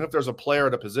available. Even if there's a player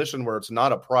at a position where it's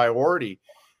not a priority,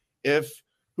 if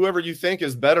whoever you think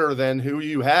is better than who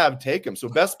you have, take him. So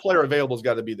best player available has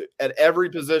got to be at every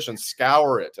position.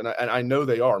 Scour it, and I know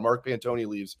they are. Mark Pantoni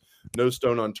leaves no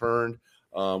stone unturned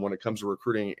when it comes to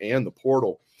recruiting and the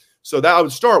portal. So that I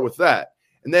would start with that,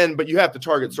 and then but you have to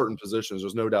target certain positions.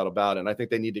 There's no doubt about it. And I think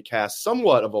they need to cast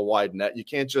somewhat of a wide net. You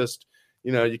can't just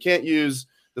you can't use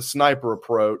the sniper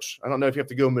approach. I don't know if you have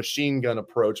to go machine gun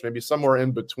approach, maybe somewhere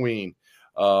in between,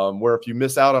 where if you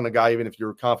miss out on a guy, even if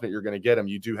you're confident you're going to get him,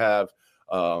 you do have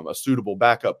a suitable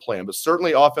backup plan. But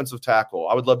certainly offensive tackle.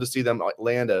 I would love to see them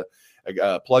land a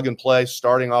plug and play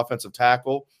starting offensive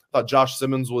tackle. I thought Josh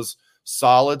Simmons was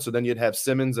solid. So then you'd have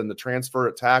Simmons and the transfer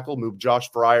at tackle, move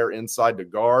Josh Fryer inside to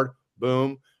guard.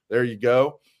 Boom. There you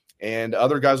go. And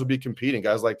other guys will be competing.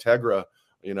 Guys like Tegra,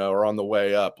 are on the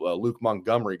way up. Luke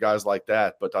Montgomery, guys like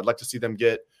that. But I'd like to see them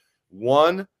get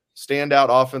one standout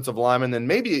offensive lineman, then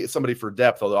maybe somebody for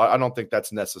depth, although I don't think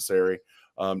that's necessary.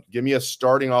 Give me a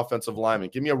starting offensive lineman.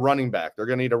 Give me a running back. They're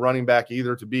going to need a running back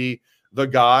either to be the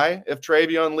guy if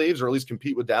Travion leaves, or at least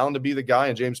compete with Dallin to be the guy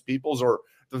and James Peoples, or at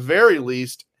the very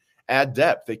least add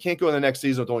depth. They can't go in the next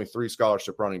season with only 3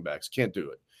 scholarship running backs. Can't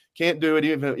do it. Can't do it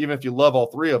even if you love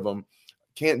all 3 of them.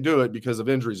 Can't do it because of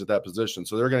injuries at that position.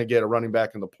 So they're going to get a running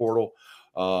back in the portal.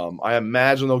 I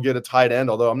imagine they'll get a tight end,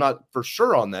 although I'm not for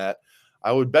sure on that.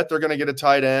 I would bet they're going to get a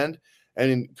tight end.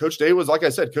 And Coach Day was, like I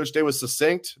said, Coach Day was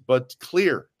succinct but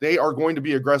clear. They are going to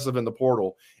be aggressive in the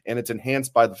portal, and it's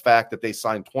enhanced by the fact that they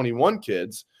signed 21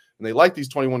 kids, and they like these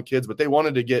 21 kids, but they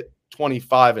wanted to get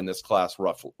 25 in this class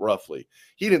roughly.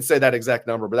 He didn't say that exact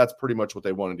number, but that's pretty much what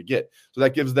they wanted to get. So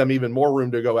that gives them even more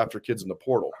room to go after kids in the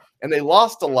portal. And they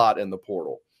lost a lot in the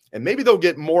portal. And maybe they'll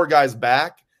get more guys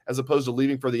back as opposed to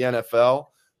leaving for the NFL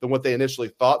than what they initially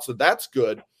thought. So that's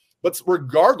good. But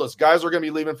regardless, guys are going to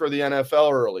be leaving for the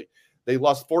NFL early. They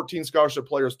lost 14 scholarship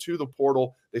players to the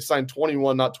portal. They signed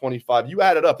 21, not 25. You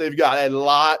add it up, they've got a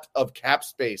lot of cap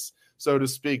space, so to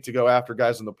speak, to go after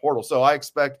guys in the portal. So I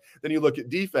expect, then you look at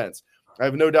defense. I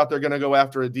have no doubt they're going to go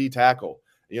after a D tackle.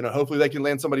 Hopefully they can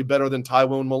land somebody better than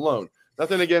Tywone Malone.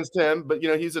 Nothing against him, but,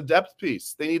 he's a depth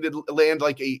piece. They need to land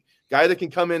like a guy that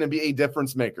can come in and be a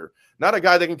difference maker, not a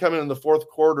guy that can come in the fourth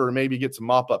quarter and maybe get some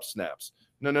mop-up snaps.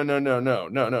 No.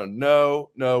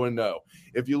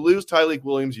 If you lose Tyleik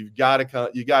Williams, you got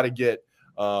to get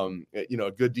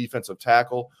a good defensive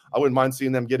tackle. I wouldn't mind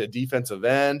seeing them get a defensive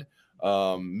end,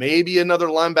 maybe another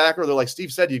linebacker. They're like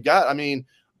Steve said,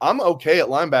 I'm okay at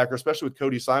linebacker, especially with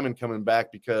Cody Simon coming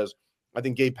back, because I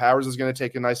think Gabe Powers is going to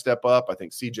take a nice step up. I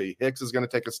think CJ Hicks is going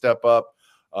to take a step up.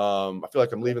 I feel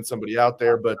like I'm leaving somebody out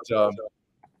there, but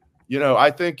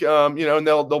I think and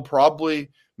they'll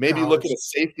probably maybe look at a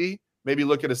safety.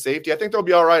 I think they'll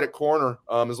be all right at corner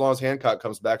as long as Hancock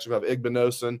comes back. So you have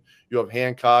Igbinosun, you have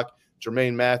Hancock,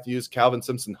 Jermaine Matthews, Calvin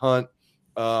Simpson-Hunt.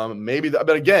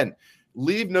 But again,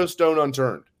 leave no stone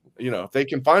unturned. If they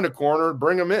can find a corner,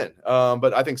 bring them in.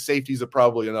 But I think safeties are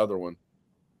probably another one.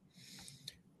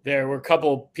 There were a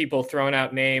couple people throwing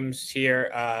out names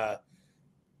here.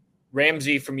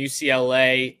 Ramsey from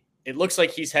UCLA. It looks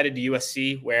like he's headed to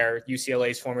USC, where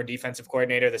UCLA's former defensive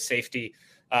coordinator, the safety,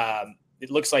 it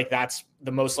looks like that's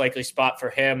the most likely spot for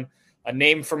him. A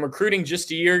name from recruiting just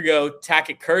a year ago,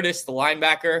 Tackett Curtis, the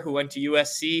linebacker who went to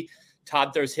USC.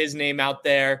 Todd throws his name out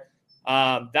there.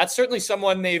 That's certainly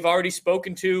someone they've already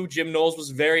spoken to. Jim Knowles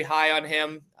was very high on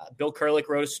him. Bill Kurlick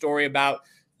wrote a story about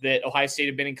that Ohio State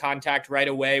had been in contact right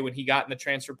away when he got in the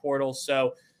transfer portal.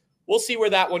 So we'll see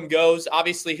where that one goes.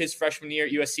 Obviously, his freshman year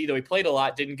at USC, though he played a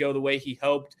lot, didn't go the way he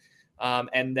hoped.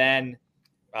 And then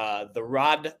the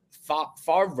Rod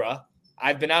Favre,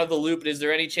 I've been out of the loop, but is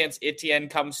there any chance Etienne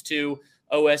comes to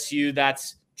OSU?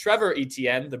 That's Trevor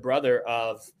Etienne, the brother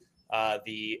of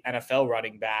the NFL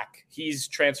running back. He's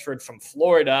transferred from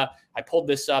Florida. I pulled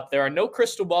this up. There are no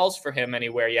crystal balls for him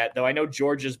anywhere yet, though I know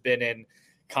Georgia's been in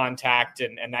contact,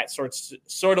 and that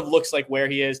sort of looks like where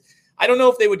he is. I don't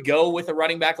know if they would go with a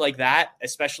running back like that,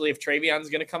 especially if Travion's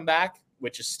going to come back,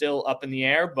 which is still up in the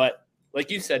air. But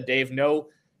like you said, Dave, no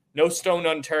stone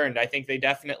unturned. I think they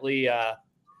definitely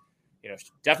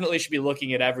should be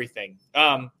looking at everything.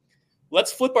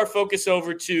 Let's flip our focus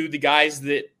over to the guys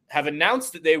that have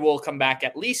announced that they will come back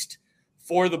at least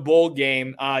for the bowl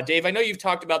game. Dave, I know you've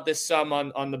talked about this some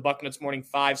on the Bucknuts Morning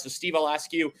 5. So, Steve, I'll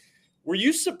ask you, were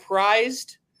you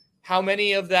surprised how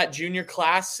many of that junior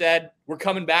class said we're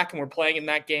coming back and we're playing in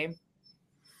that game?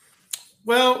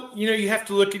 Well, you have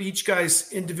to look at each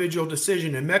guy's individual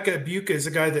decision. And Mecca Ibuka is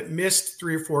a guy that missed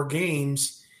 3 or 4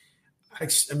 games.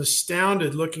 I'm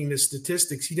astounded looking at the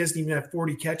statistics. He doesn't even have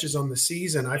 40 catches on the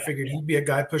season. I figured he'd be a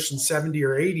guy pushing 70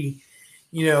 or 80,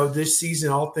 this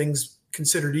season, all things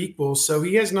considered equal. So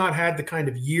he has not had the kind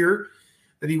of year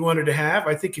that he wanted to have.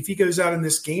 I think if he goes out in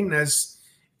this game and has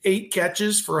 8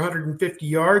 catches for 150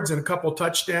 yards and a couple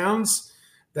touchdowns,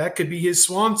 that could be his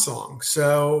swan song.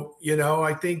 So,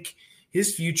 I think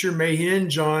his future may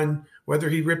hinge on whether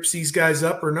he rips these guys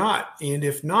up or not. And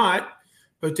if not,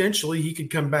 potentially he could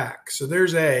come back. So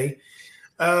there's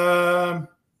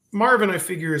Marvin, I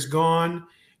figure, is gone.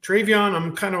 Travion,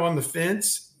 I'm kind of on the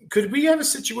fence. Could we have a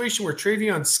situation where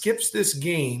Travion skips this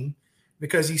game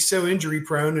because he's so injury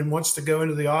prone and wants to go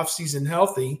into the offseason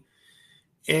healthy,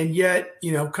 and yet,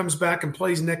 comes back and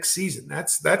plays next season?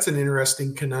 That's an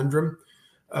interesting conundrum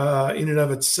in and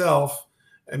of itself.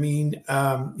 I mean,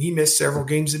 he missed several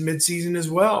games in midseason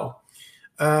as well.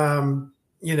 And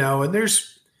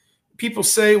there's people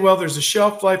say, well, there's a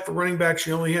shelf life for running backs.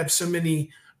 You only have so many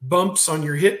bumps on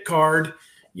your hit card,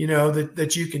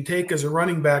 that you can take as a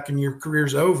running back and your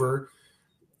career's over.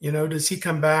 Does he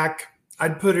come back?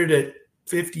 I'd put it at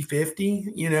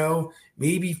 50-50,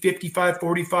 maybe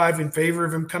 55-45 in favor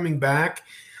of him coming back.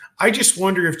 I just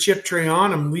wonder if Chip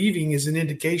Trayanum leaving is an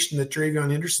indication that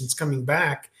Travion Henderson's coming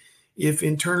back, if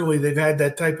internally they've had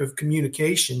that type of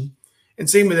communication. And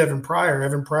same with Evan Pryor.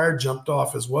 Evan Pryor jumped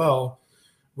off as well,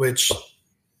 which,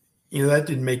 that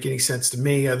didn't make any sense to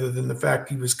me other than the fact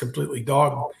he was completely I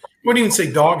wouldn't even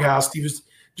say doghoused. He was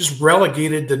just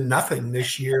relegated to nothing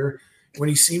this year when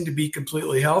he seemed to be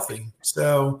completely healthy.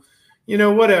 So,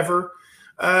 whatever.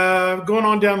 Going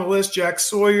on down the list, Jack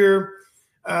Sawyer.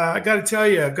 I got to tell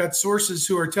you, I've got sources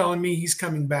who are telling me he's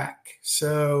coming back.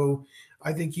 So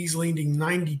I think he's leaning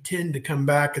 90-10 to come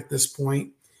back at this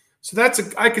point. So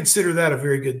I consider that a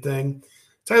very good thing.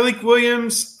 Tyleik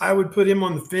Williams, I would put him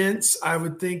on the fence. I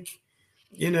would think,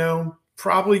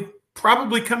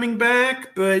 probably coming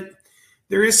back, but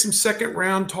there is some second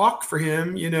round talk for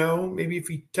him, maybe if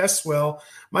he tests well.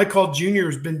 Mike Hall Jr.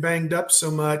 has been banged up so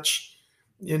much,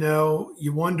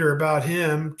 you wonder about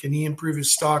him. Can he improve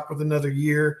his stock with another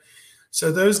year?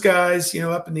 So those guys,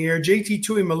 up in the air. JT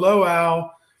Tuimoloau,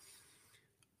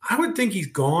 I would think he's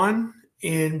gone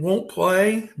and won't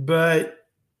play, but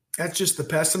that's just the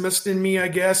pessimist in me, I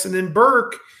guess. And then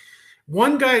Burke,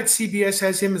 one guy at CBS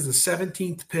has him as the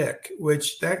 17th pick,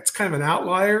 which that's kind of an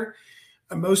outlier.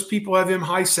 Most people have him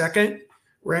high second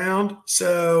round.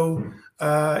 So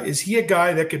is he a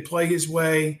guy that could play his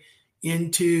way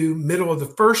into middle of the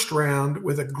first round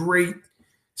with a great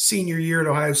senior year at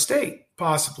Ohio State,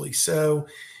 possibly? So,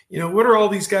 what are all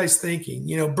these guys thinking?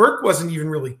 Burke wasn't even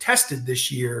really tested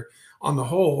this year on the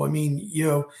whole. I mean,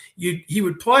 he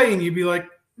would play and you'd be like,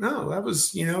 no, that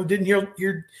was, didn't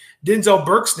hear Denzel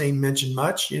Burke's name mentioned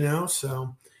much,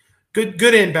 so good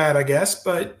and bad, I guess.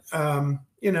 But, that's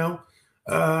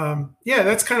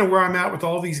kind of where I'm at with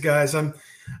all these guys. I'm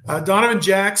Donovan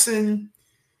Jackson.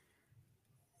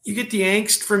 You get the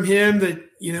angst from him that,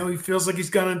 he feels like he's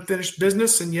got unfinished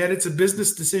business, and yet it's a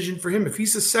business decision for him. If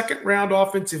he's a second round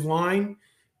offensive line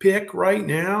pick right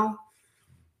now,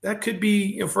 that could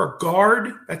be, for a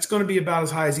guard, that's going to be about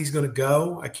as high as he's going to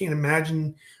go. I can't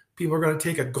imagine people are going to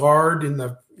take a guard in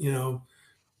the,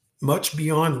 much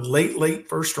beyond late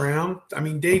first round. I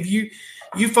mean, Dave, you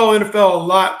follow NFL a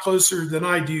lot closer than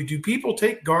I do. Do people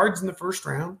take guards in the first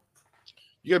round?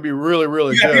 You got to be really,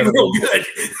 really good. Be real good.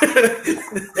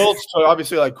 Well,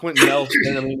 obviously, like Quentin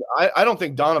Nelson. I mean, I don't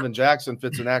think Donovan Jackson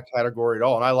fits in that category at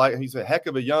all. And he's a heck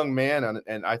of a young man.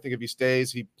 And I think if he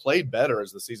stays, he played better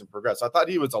as the season progressed. I thought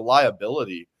he was a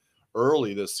liability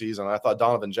early this season. I thought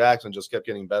Donovan Jackson just kept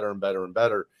getting better and better and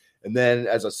better. And then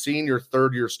as a senior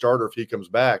third-year starter, if he comes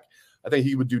back, I think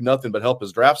he would do nothing but help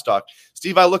his draft stock.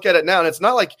 Steve, I look at it now, and it's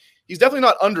not like he's definitely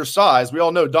not undersized. We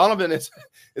all know Donovan is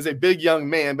a big young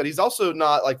man, but he's also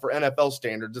not like for NFL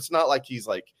standards. It's not like he's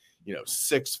like,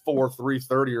 6'4",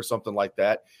 330 or something like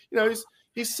that.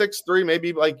 He's 6'3",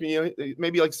 maybe like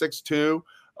 6'2",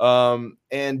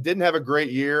 and didn't have a great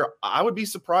year. I would be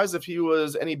surprised if he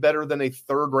was any better than a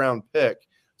third-round pick.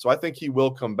 So I think he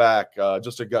will come back.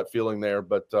 Just a gut feeling there,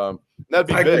 but that'd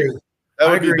be big. That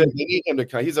would be big. They need him to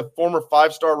come. He's a former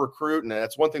 5-star recruit, and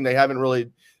that's one thing they haven't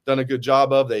really done a good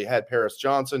job of. They had Paris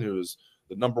Johnson, who is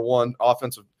the number one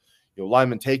offensive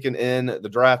lineman taken in the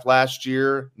draft last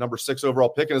year, number 6 overall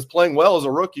pick, and is playing well as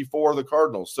a rookie for the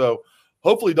Cardinals. So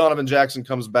hopefully Donovan Jackson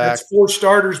comes back. That's 4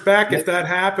 starters back if that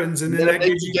happens, and then that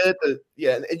gives you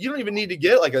and you don't even need to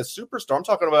get like a superstar. I'm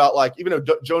talking about like, even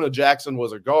though Jonah Jackson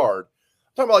was a guard,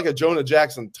 I'm talking about like a Jonah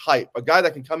Jackson type, a guy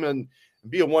that can come in and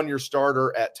be a one-year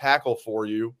starter at tackle for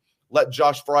you, let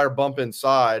Josh Fryer bump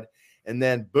inside, and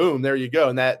then boom, there you go.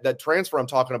 And that transfer I'm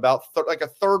talking about, like a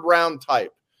third round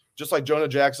type, just like Jonah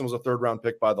Jackson was a third round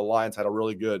pick by the Lions, had a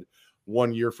really good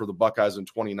 1 year for the Buckeyes in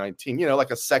 2019.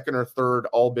 Like a second or third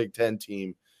All Big Ten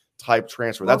team type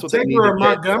transfer. That's what they need. Tegra or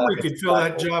Montgomery could fill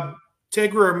that job.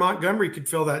 Tegra or Montgomery could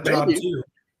fill that job too.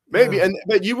 Maybe,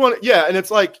 but you want, and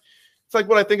it's like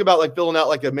what I think about, like filling out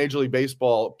like a Major League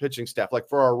Baseball pitching staff, like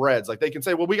for our Reds. Like they can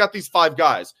say, well, we got these 5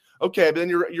 guys, okay, but then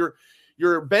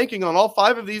you're banking on all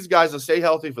 5 of these guys to stay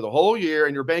healthy for the whole year,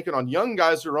 and you're banking on young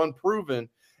guys who are unproven,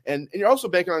 and you're also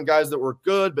banking on guys that were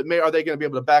good, but are they going to be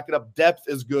able to back it up? Depth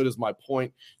is good, is my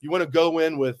point. You want to go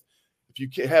in with,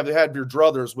 if you have had your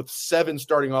druthers, with 7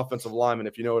 starting offensive linemen,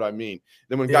 if you know what I mean.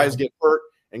 Then when guys get hurt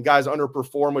and guys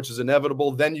underperform, which is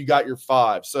inevitable, then you got your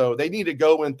 5. So they need to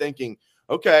go in thinking,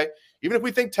 okay, even if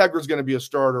we think Tegra's going to be a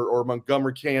starter or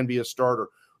Montgomery can be a starter,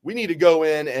 we need to go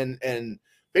in and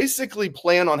basically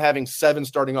plan on having 7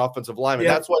 starting offensive linemen.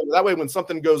 That's why, that way when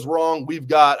something goes wrong, we've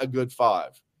got a good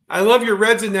 5. I love your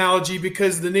Reds analogy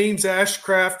because the names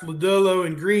Ashcraft, Lodolo,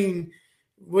 and Green,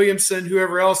 Williamson,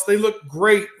 whoever else, they look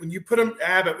great when you put them,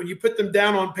 Abbott, when you put them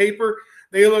down on paper,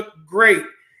 they look great.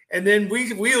 And then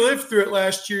we lived through it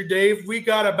last year, Dave. We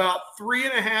got about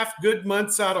 3.5 good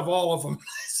months out of all of them.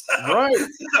 Right.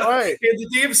 And the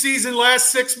damn season lasts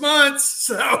 6 months.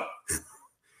 So,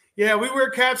 yeah, we wear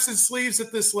caps and sleeves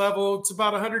at this level. It's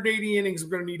about 180 innings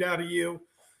we're going to need out of you.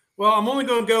 Well, I'm only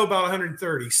going to go about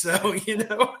 130. So,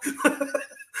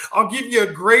 I'll give you a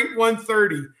great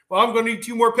 130. Well, I'm going to need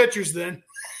 2 more pitchers then.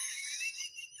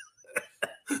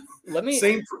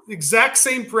 Exact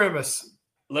same premise.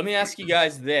 Let me ask you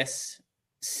guys this.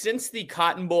 Since the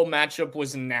Cotton Bowl matchup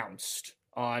was announced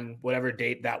on whatever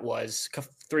date that was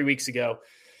 3 weeks ago,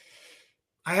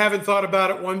 I haven't thought about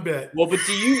it one bit. Well, but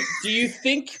do you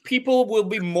think people will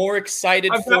be more excited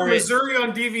I've for got Missouri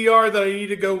on DVR that I need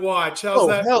to go watch. How's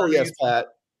that? Hell yes, Pat.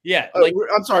 Yeah.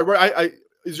 I'm sorry.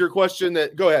 Is your question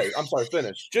that? Go ahead. I'm sorry.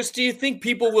 Finish. Just do you think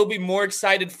people will be more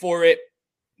excited for it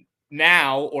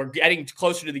now or getting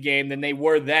closer to the game than they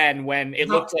were then when it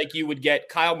looked like you would get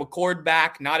Kyle McCord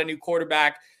back, not a new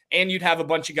quarterback, and you'd have a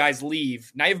bunch of guys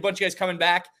leave? Now you have a bunch of guys coming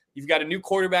back. You've got a new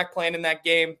quarterback playing in that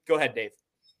game. Go ahead, Dave.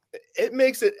 It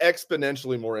makes it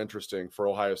exponentially more interesting for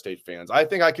Ohio State fans. I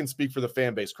think I can speak for the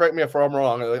fan base. Correct me if I'm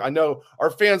wrong. I know our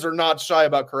fans are not shy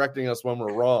about correcting us when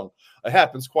we're wrong. It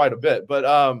happens quite a bit, but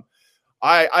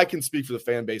I can speak for the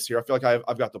fan base here. I feel like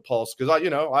I've got the pulse because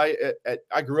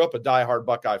I grew up a diehard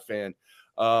Buckeye fan.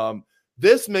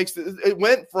 This makes it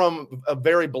went from a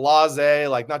very blasé,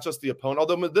 like not just the opponent,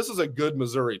 although this is a good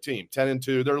Missouri team,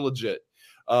 10-2, they're legit.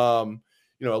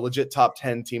 A legit top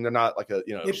 10 team. They're not like they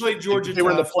played Georgia. If they were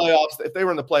in the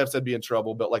playoffs, they'd be in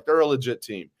trouble, but like they're a legit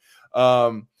team.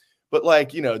 But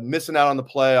like, missing out on the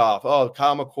playoff. Oh,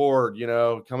 Kyle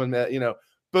McCord, coming,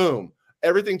 boom.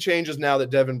 Everything changes now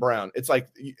that Devin Brown. It's like,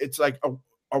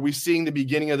 are we seeing the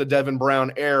beginning of the Devin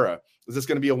Brown era? Is this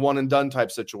going to be a one and done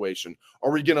type situation? Are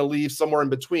we going to leave somewhere in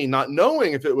between, not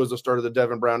knowing if it was the start of the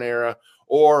Devin Brown era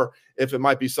or if it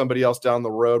might be somebody else down the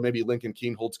road? Maybe Lincoln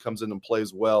Kienholz comes in and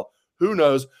plays well. Who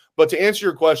knows? But to answer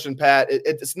your question, Pat,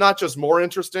 it's not just more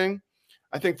interesting.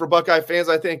 I think for Buckeye fans,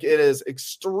 I think it is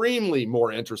extremely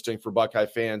more interesting for Buckeye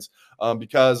fans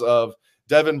because of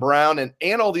Devin Brown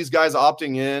and all these guys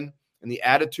opting in and the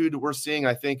attitude that we're seeing.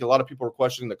 I think a lot of people are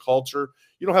questioning the culture.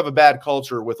 You don't have a bad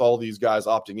culture with all these guys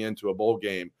opting into a bowl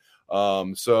game.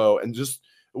 It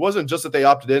wasn't just that they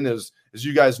opted in, as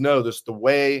you guys know, this the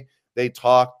way they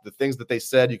talked, the things that they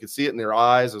said, you could see it in their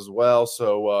eyes as well.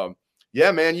 So, yeah,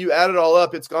 man, you add it all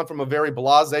up. It's gone from a very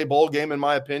blasé bowl game, in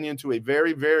my opinion, to a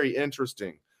very, very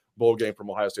interesting bowl game from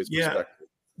Ohio State's perspective.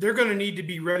 They're going to need to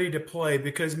be ready to play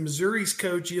because Missouri's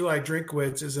coach, Eli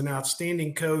Drinkwitz, is an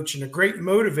outstanding coach and a great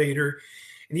motivator,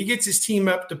 and he gets his team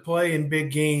up to play in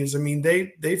big games. I mean,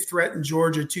 they've threatened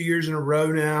Georgia 2 years in a row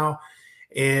now,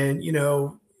 and,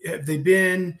 have they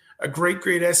been a great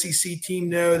SEC team?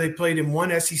 No, they played in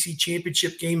one SEC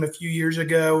championship game a few years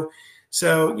ago.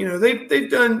 So, they've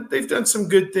done some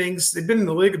good things. They've been in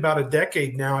the league about a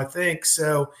decade now, I think.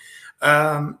 So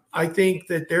I think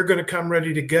that they're going to come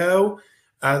ready to go.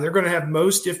 They're going to have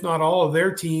most, if not all, of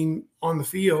their team on the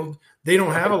field. They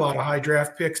don't have a lot of high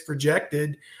draft picks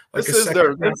projected. This is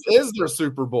their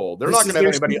Super Bowl. They're not going to have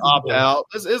anybody opt out.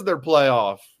 This is their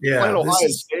playoff. Yeah, playing Ohio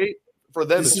State for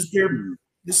them.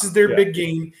 This is their big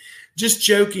game. Just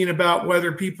joking about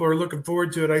whether people are looking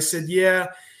forward to it. I said, yeah.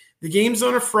 The game's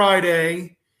on a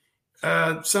Friday.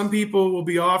 Some people will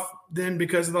be off then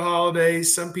because of the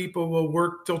holidays. Some people will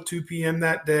work till 2 p.m.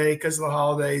 that day because of the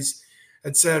holidays,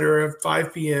 et cetera,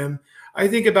 5 p.m. I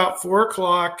think about 4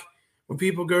 o'clock when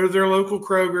people go to their local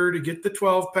Kroger to get the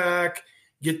 12-pack,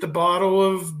 get the bottle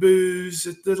of booze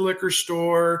at the liquor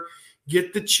store,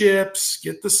 get the chips,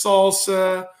 get the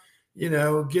salsa,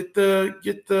 get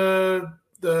the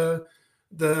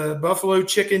buffalo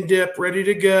chicken dip ready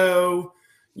to go,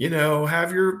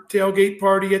 have your tailgate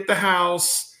party at the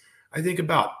house. I think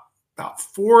about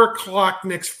 4:00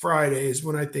 next Friday is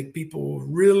when I think people will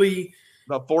really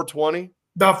About 4:20.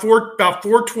 About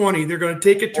 4:20. They're going to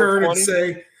take a turn and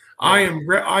say, I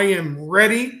am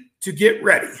ready to get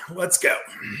ready. Let's go.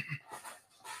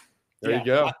 There you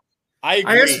go. I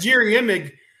agree. I asked Jerry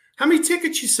Emig, how many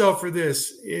tickets you sell for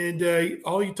this? And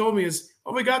all he told me is,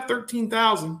 we got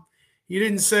 13,000. He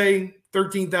didn't say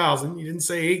 13,000. He didn't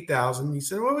say 8,000. He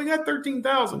said, we got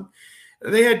 13,000.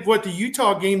 They had the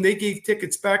Utah game. They gave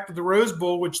tickets back to the Rose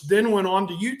Bowl, which then went on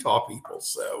to Utah people.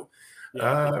 So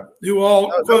who all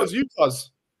that was Utah's.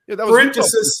 Yeah, that was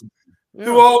parenthesis,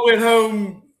 who all went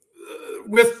home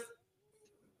with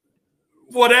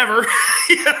whatever,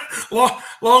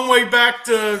 long way back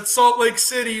to Salt Lake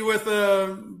City with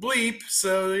a bleep.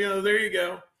 So, there you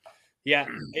go. Yeah.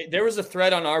 There was a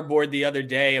thread on our board the other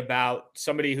day about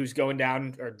somebody who's going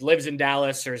down or lives in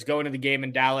Dallas or is going to the game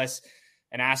in Dallas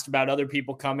and asked about other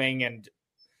people coming. And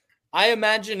I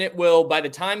imagine it will, by the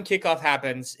time kickoff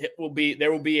happens,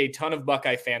 there will be a ton of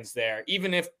Buckeye fans there.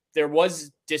 Even if there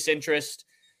was disinterest,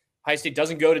 Ohio State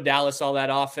doesn't go to Dallas all that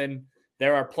often.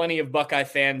 There are plenty of Buckeye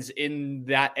fans in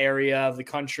that area of the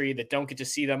country that don't get to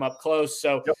see them up close.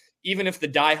 So even if the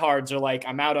diehards are like,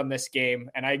 I'm out on this game,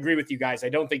 and I agree with you guys, I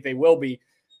don't think they will be.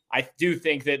 I do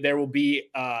think that there will be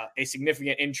a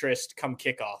significant interest come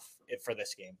kickoff for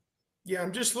this game. Yeah,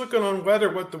 I'm just looking on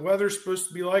what the weather's supposed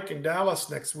to be like in Dallas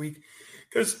next week.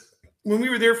 Because when we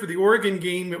were there for the Oregon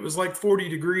game, it was like 40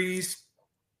 degrees.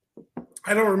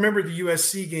 I don't remember the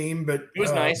USC game, but it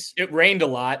was nice. It rained a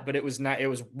lot, but it was not. It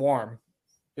was warm.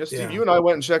 Yes, Steve, you and I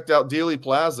went and checked out Dealey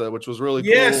Plaza, which was really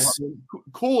cool. Yes. I mean,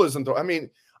 cool isn't the, I mean,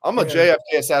 I'm a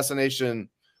JFK assassination,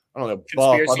 I don't know,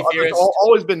 buff. I've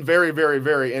always been very, very,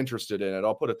 very interested in it.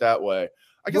 I'll put it that way.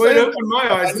 I guess I know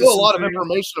a lot of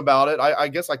information about it. I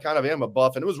guess I kind of am a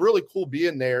buff, and it was really cool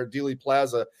being there, Dealey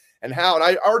Plaza, and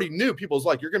I already knew people was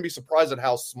like, you're going to be surprised at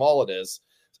how small it is.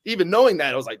 Even knowing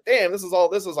that, I was like, damn, this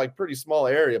is like pretty small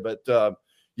area. But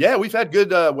yeah, we've had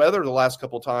good weather the last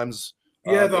couple times.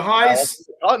 Yeah, the highs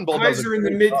are in the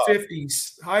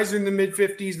mid-50s. Highs are in the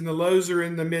mid-50s, and the lows are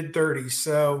in the mid-30s.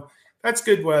 So that's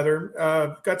good weather.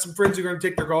 Got some friends who are going to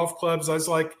take their golf clubs. I was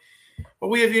like,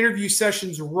 well, we have interview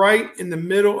sessions right in the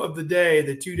middle of the day,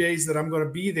 the 2 days that I'm going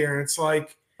to be there. And it's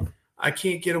like, I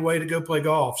can't get away to go play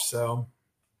golf. So,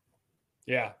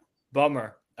 yeah,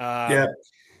 bummer.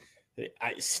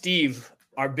 Steve,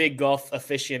 our big golf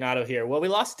aficionado here. Well, we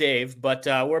lost Dave, but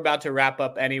we're about to wrap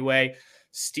up anyway.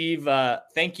 Steve,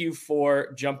 thank you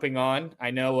for jumping on.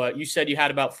 I know you said you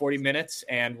had about 40 minutes,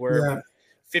 and we're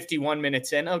 51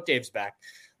 minutes in. Oh, Dave's back.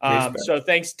 So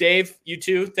thanks, Dave. You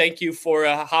too. Thank you for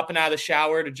hopping out of the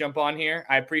shower to jump on here.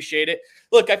 I appreciate it.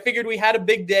 Look, I figured we had a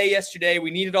big day yesterday.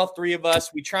 We needed all three of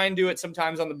us. We try and do it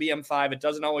sometimes on the BM5. It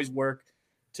doesn't always work.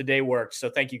 Today works. So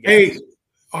thank you, guys. Hey,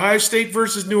 Ohio State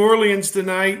versus New Orleans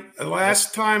tonight. The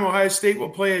last time Ohio State will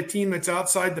play a team that's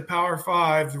outside the Power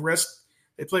Five. The rest,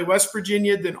 they play West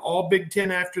Virginia, then all Big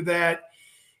Ten after that.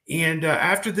 And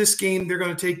after this game, they're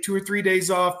going to take 2 or 3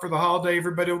 days off for the holiday.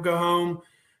 Everybody will go home,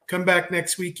 come back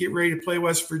next week, get ready to play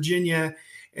West Virginia.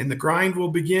 And the grind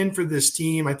will begin for this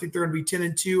team. I think they're going to be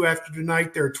 10-2 after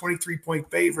tonight. They're a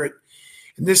 23-point favorite.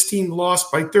 And this team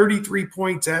lost by 33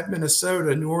 points at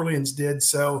Minnesota. New Orleans did.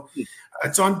 So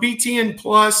it's on BTN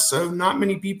Plus, so not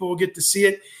many people will get to see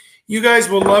it. You guys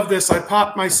will love this. I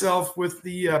popped myself with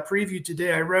the preview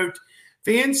today. I wrote,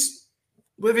 fans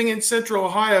living in Central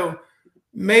Ohio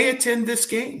may attend this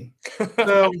game.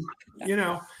 So,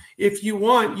 if you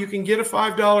want, you can get a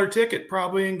 $5 ticket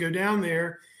probably and go down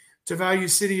there to Value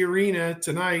City Arena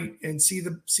tonight and see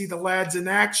the lads in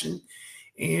action.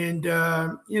 And,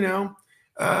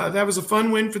 that was a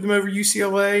fun win for them over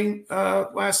UCLA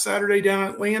last Saturday down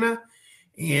in Atlanta.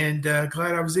 And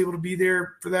glad I was able to be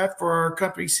there for that for our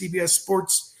company, CBS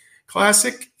Sports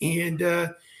Classic.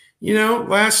 And,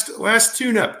 last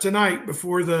tune-up tonight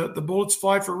before the bullets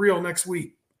fly for real next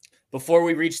week. Before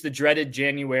we reach the dreaded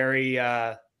January.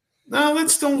 No,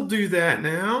 let's don't do that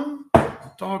now.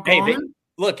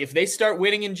 Look, if they start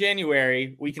winning in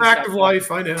January, we can. Fact of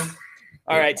life, I know.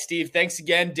 All right, Steve, thanks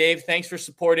again. Dave, thanks for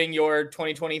supporting your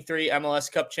 2023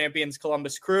 MLS Cup Champions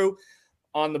Columbus Crew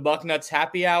on the Bucknuts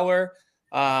Happy Hour.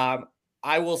 I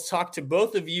will talk to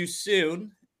both of you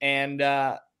soon, and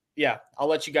I'll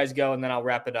let you guys go, and then I'll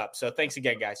wrap it up. So thanks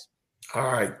again, guys. All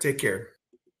right, take care.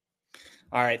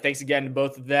 All right, thanks again to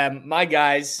both of them. My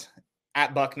guys,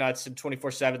 at Bucknuts and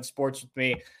 24/7 Sports with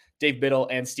me, Dave Biddle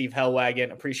and Steve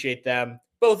Hellwagon. Appreciate them.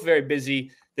 Both very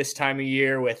busy this time of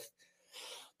year with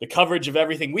the coverage of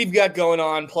everything we've got going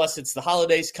on. Plus, it's the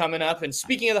holidays coming up. And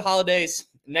speaking of the holidays,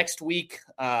 next week,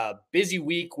 busy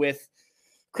week with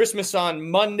Christmas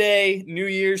on Monday, New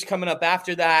Year's coming up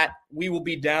after that. We will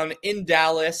be down in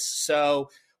Dallas, so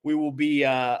we will be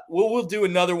we'll do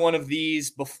another one of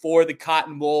these before the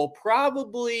Cotton Bowl,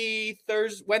 probably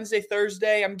Wednesday,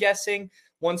 Thursday, I'm guessing.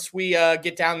 Once we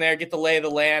get down there, get the lay of the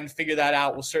land, figure that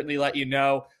out, we'll certainly let you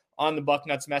know on the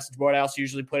Bucknuts message board. I also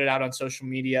usually put it out on social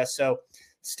media, so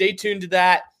stay tuned to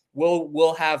that.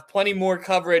 We'll have plenty more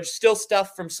coverage, still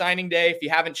stuff from signing day. If you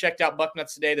haven't checked out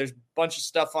Bucknuts today, there's a bunch of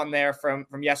stuff on there from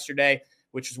yesterday,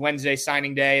 which was Wednesday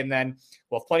signing day. And then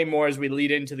we'll have plenty more as we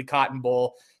lead into the Cotton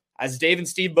Bowl. As Dave and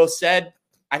Steve both said,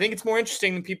 I think it's more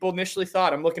interesting than people initially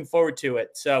thought. I'm looking forward to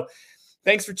it. So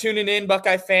thanks for tuning in,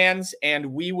 Buckeye fans, and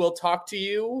we will talk to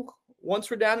you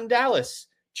once we're down in Dallas.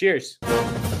 Cheers.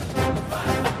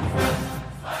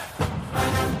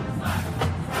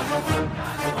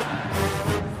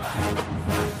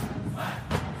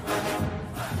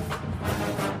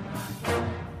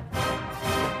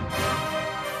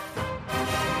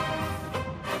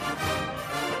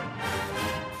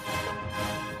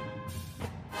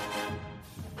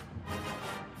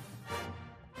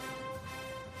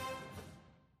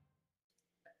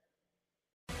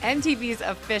 MTV's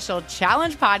official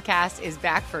Challenge podcast is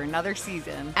back for another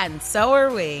season. And so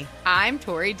are we. I'm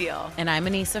Tori Deal. And I'm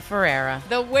Anissa Ferreira.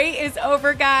 The wait is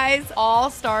over, guys. All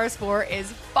Stars 4 is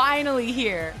finally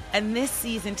here. And this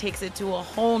season takes it to a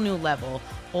whole new level.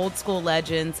 Old school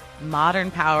legends, modern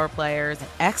power players, and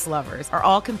ex-lovers are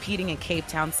all competing in Cape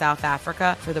Town, South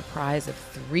Africa for the prize of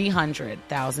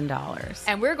 $300,000.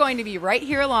 And we're going to be right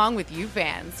here along with you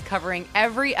fans, covering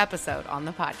every episode on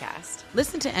the podcast.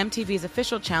 Listen to MTV's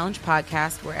official Challenge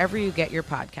podcast wherever you get your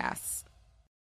podcasts.